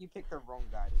think you picked the wrong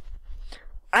guy to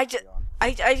be on.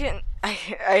 I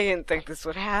didn't think this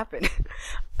would happen.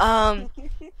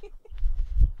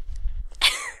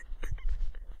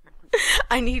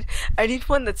 I need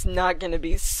one that's not gonna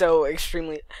be so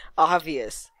extremely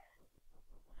obvious.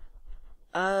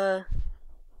 No,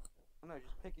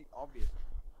 just pick it obvious.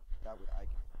 That would I.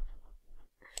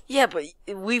 Yeah, but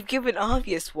we've given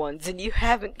obvious ones and you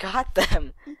haven't got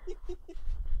them. Yeah,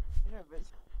 but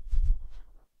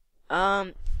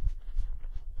Um,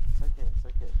 it's okay. It's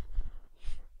okay.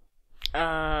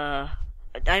 I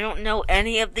don't know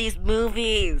any of these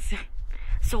movies.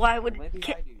 So I would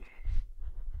Maybe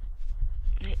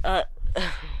I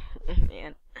do.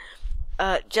 man.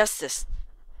 Justice.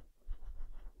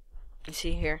 You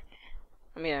see here?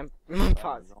 I mean, I'm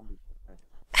pausing. Zombie.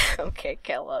 Okay,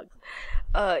 Kellogg.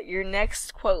 Your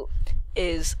next quote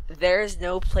is, "There's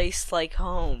no place like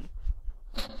home."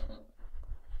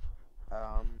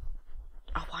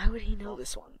 Oh, why would he know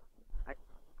this one?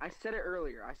 I said it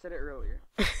earlier.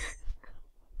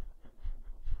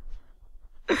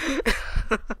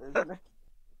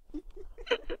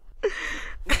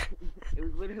 It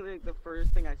was literally like the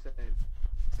first thing I said.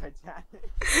 Titanic.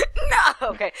 No.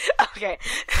 Okay.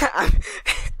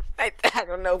 I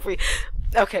don't know if we.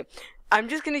 Okay. I'm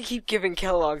just gonna keep giving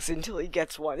Kellogg's until he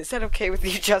gets one. Is that okay with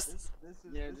you, Justice?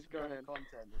 Yeah, This just go great ahead.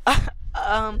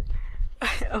 Content.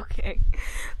 Okay.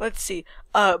 Let's see.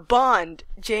 Bond.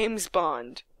 James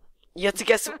Bond. You have to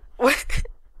guess what.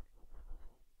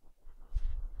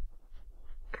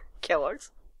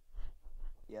 Kellogg's.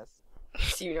 Yes.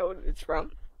 Do you know what it's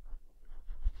from?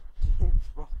 James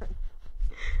Bond.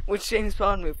 Which James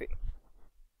Bond movie?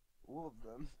 All of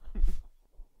them.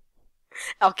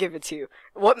 I'll give it to you.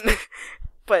 What?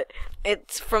 But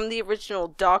it's from the original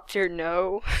Doctor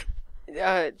No,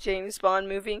 James Bond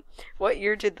movie. What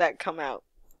year did that come out?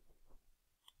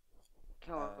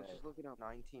 Kellogg, just look it up.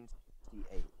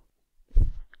 1968.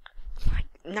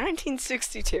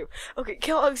 1962. Okay,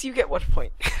 Kellogg's, you get 1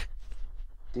 point.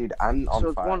 Dude, I'm on So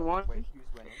it's fire. 1-1? Wait, who's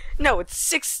winning? No, it's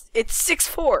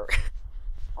 6-4.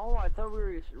 Oh, I thought we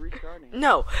were restarting.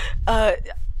 No,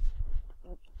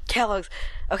 Kellogg's.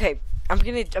 Okay, I'm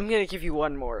gonna give you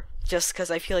one more, just because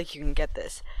I feel like you can get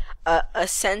this. A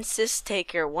census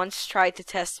taker once tried to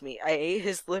test me. I ate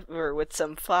his liver with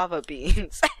some fava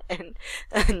beans and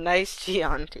a nice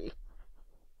Chianti.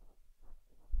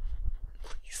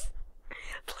 Please.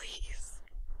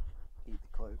 Eat the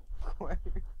close.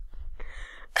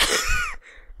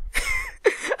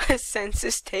 A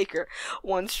census taker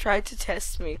once tried to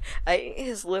test me. I ate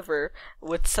his liver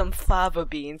with some fava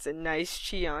beans and a nice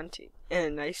Chianti.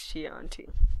 It's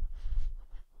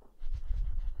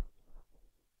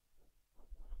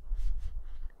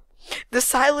the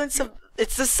silence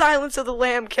of the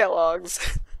lamb,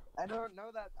 Kellogg's. I don't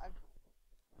know that.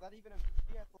 Not even a.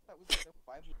 Yeah, I thought that was the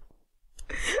Bible.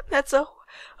 That's a.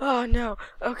 Oh no.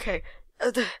 Okay.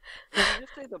 Did you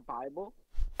just say the Bible?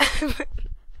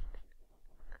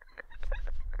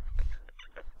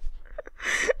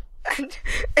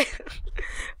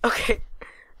 Okay,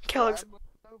 Kellogg's. I'm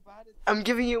so bad at I'm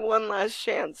giving you one last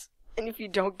chance, and if you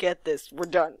don't get this, we're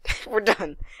done. We're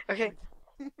done. Okay.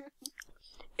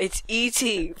 It's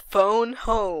E.T. Phone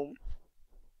Home.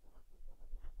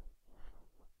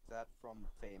 Is that from the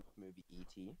famous movie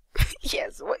E.T.?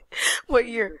 Yes. What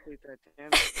year? Did you say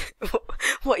Titanic?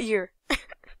 What year?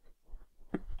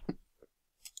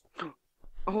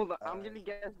 Hold on, I'm gonna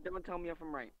guess. Don't tell me if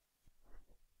I'm right.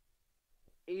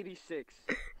 86.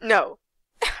 No.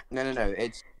 No.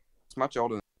 It's much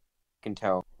older than I can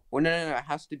tell. Well, no. It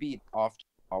has to be after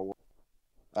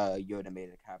Yoda made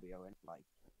a cameo in like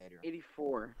later.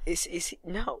 84. Is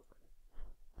no?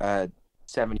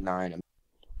 79.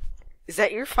 Is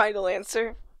that your final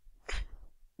answer?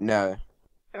 No.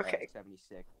 Okay.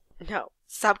 76. No.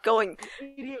 Stop going.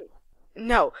 88.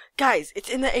 No, guys, it's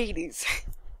in the 80s.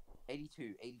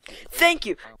 82. Thank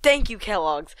you,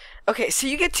 Kellogg's. Okay, so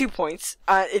you get 2 points.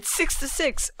 It's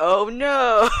 6-6. Oh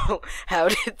no! How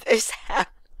did this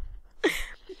happen?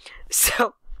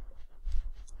 So,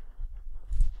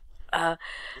 I'm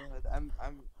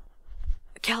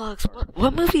Kellogg's,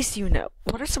 what movies do you know?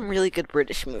 What are some really good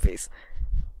British movies?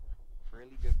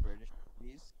 really good British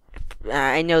movies.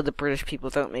 I know the British people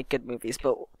don't make good movies,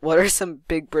 but what are some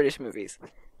big British movies?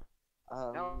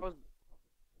 That was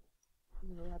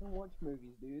I don't watch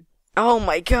movies, dude. Oh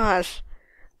my gosh.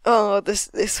 Oh,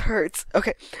 this hurts.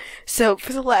 Okay, so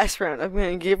for the last round, I'm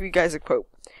going to give you guys a quote.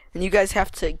 And you guys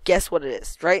have to guess what it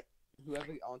is, right?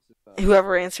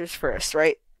 Whoever answers first,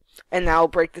 right? And I'll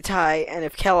break the tie, and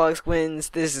if Kellogg's wins,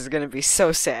 this is going to be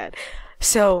so sad.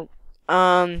 So,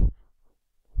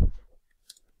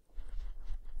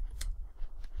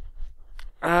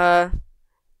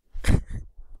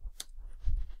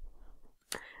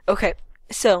 okay,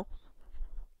 so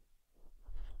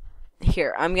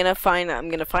Here, I'm gonna find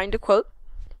a quote,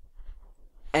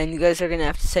 and you guys are gonna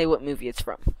have to say what movie it's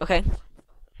from. Okay?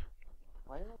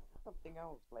 Why not something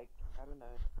else? Like, I don't know.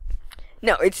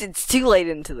 No, it's too late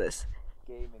into this.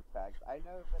 Gaming facts. I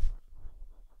know, but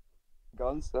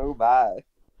gone so bad.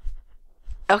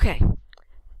 Okay.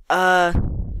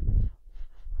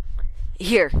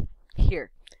 Here.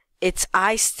 It's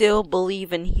I Still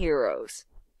Believe in Heroes.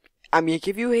 I'm gonna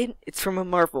give you a hint. It's from a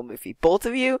Marvel movie. Both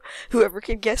of you, whoever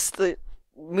can guess the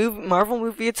Marvel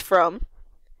movie it's from,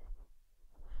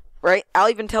 right? I'll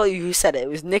even tell you who said it. It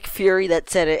was Nick Fury that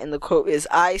said it, and the quote is,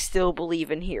 "I still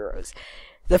believe in heroes."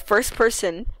 The first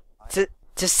person to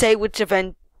say which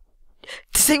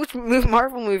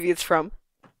Marvel movie it's from.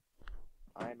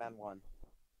 Iron Man 1.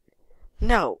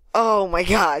 No. Oh my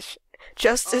gosh.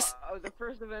 Justice. The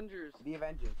first Avengers. The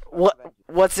Avengers.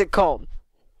 What's it called?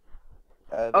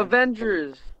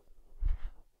 Avengers.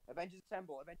 Avengers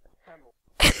Assemble.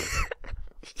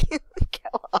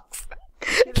 Kellogg's.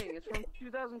 Kidding, it's from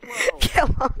 2012.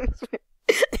 Kellogg's.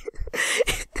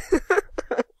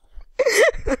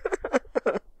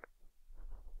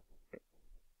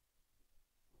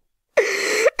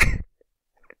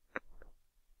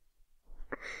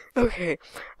 Okay,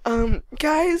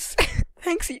 guys,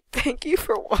 thank you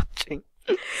for watching.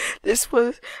 This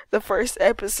was the first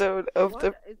episode of What?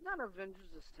 the. It's not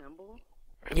Avengers Assemble.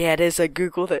 Yeah, it is. I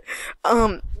googled it.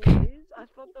 It is? I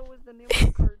thought that was the name of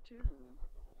the cartoon.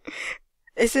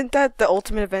 Isn't that the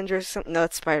Ultimate Avengers? No,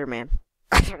 it's Spider-Man.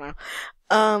 I don't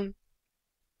know.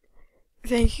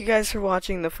 Thank you guys for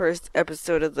watching the first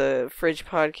episode of the Fridge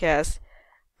Podcast.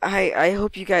 I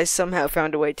hope you guys somehow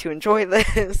found a way to enjoy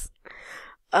this.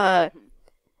 Yeah.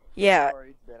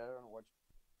 Sorry, Ben, I don't know what.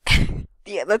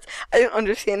 Yeah, I don't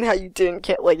understand how you didn't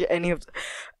get, like, any of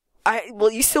well,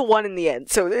 you still won in the end,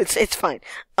 so it's fine.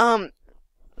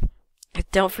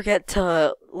 Don't forget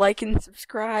to like and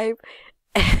subscribe,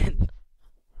 and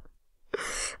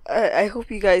I hope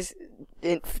you guys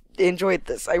enjoyed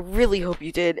this. I really hope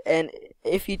you did, and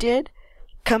if you did,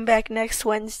 come back next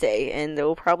Wednesday, and there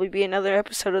will probably be another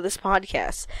episode of this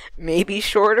podcast. Maybe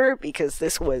shorter, because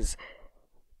this was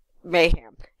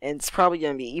mayhem, and it's probably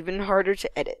going to be even harder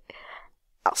to edit.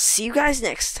 I'll see you guys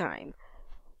next time.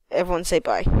 Everyone say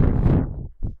bye.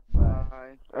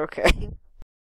 Bye. Okay.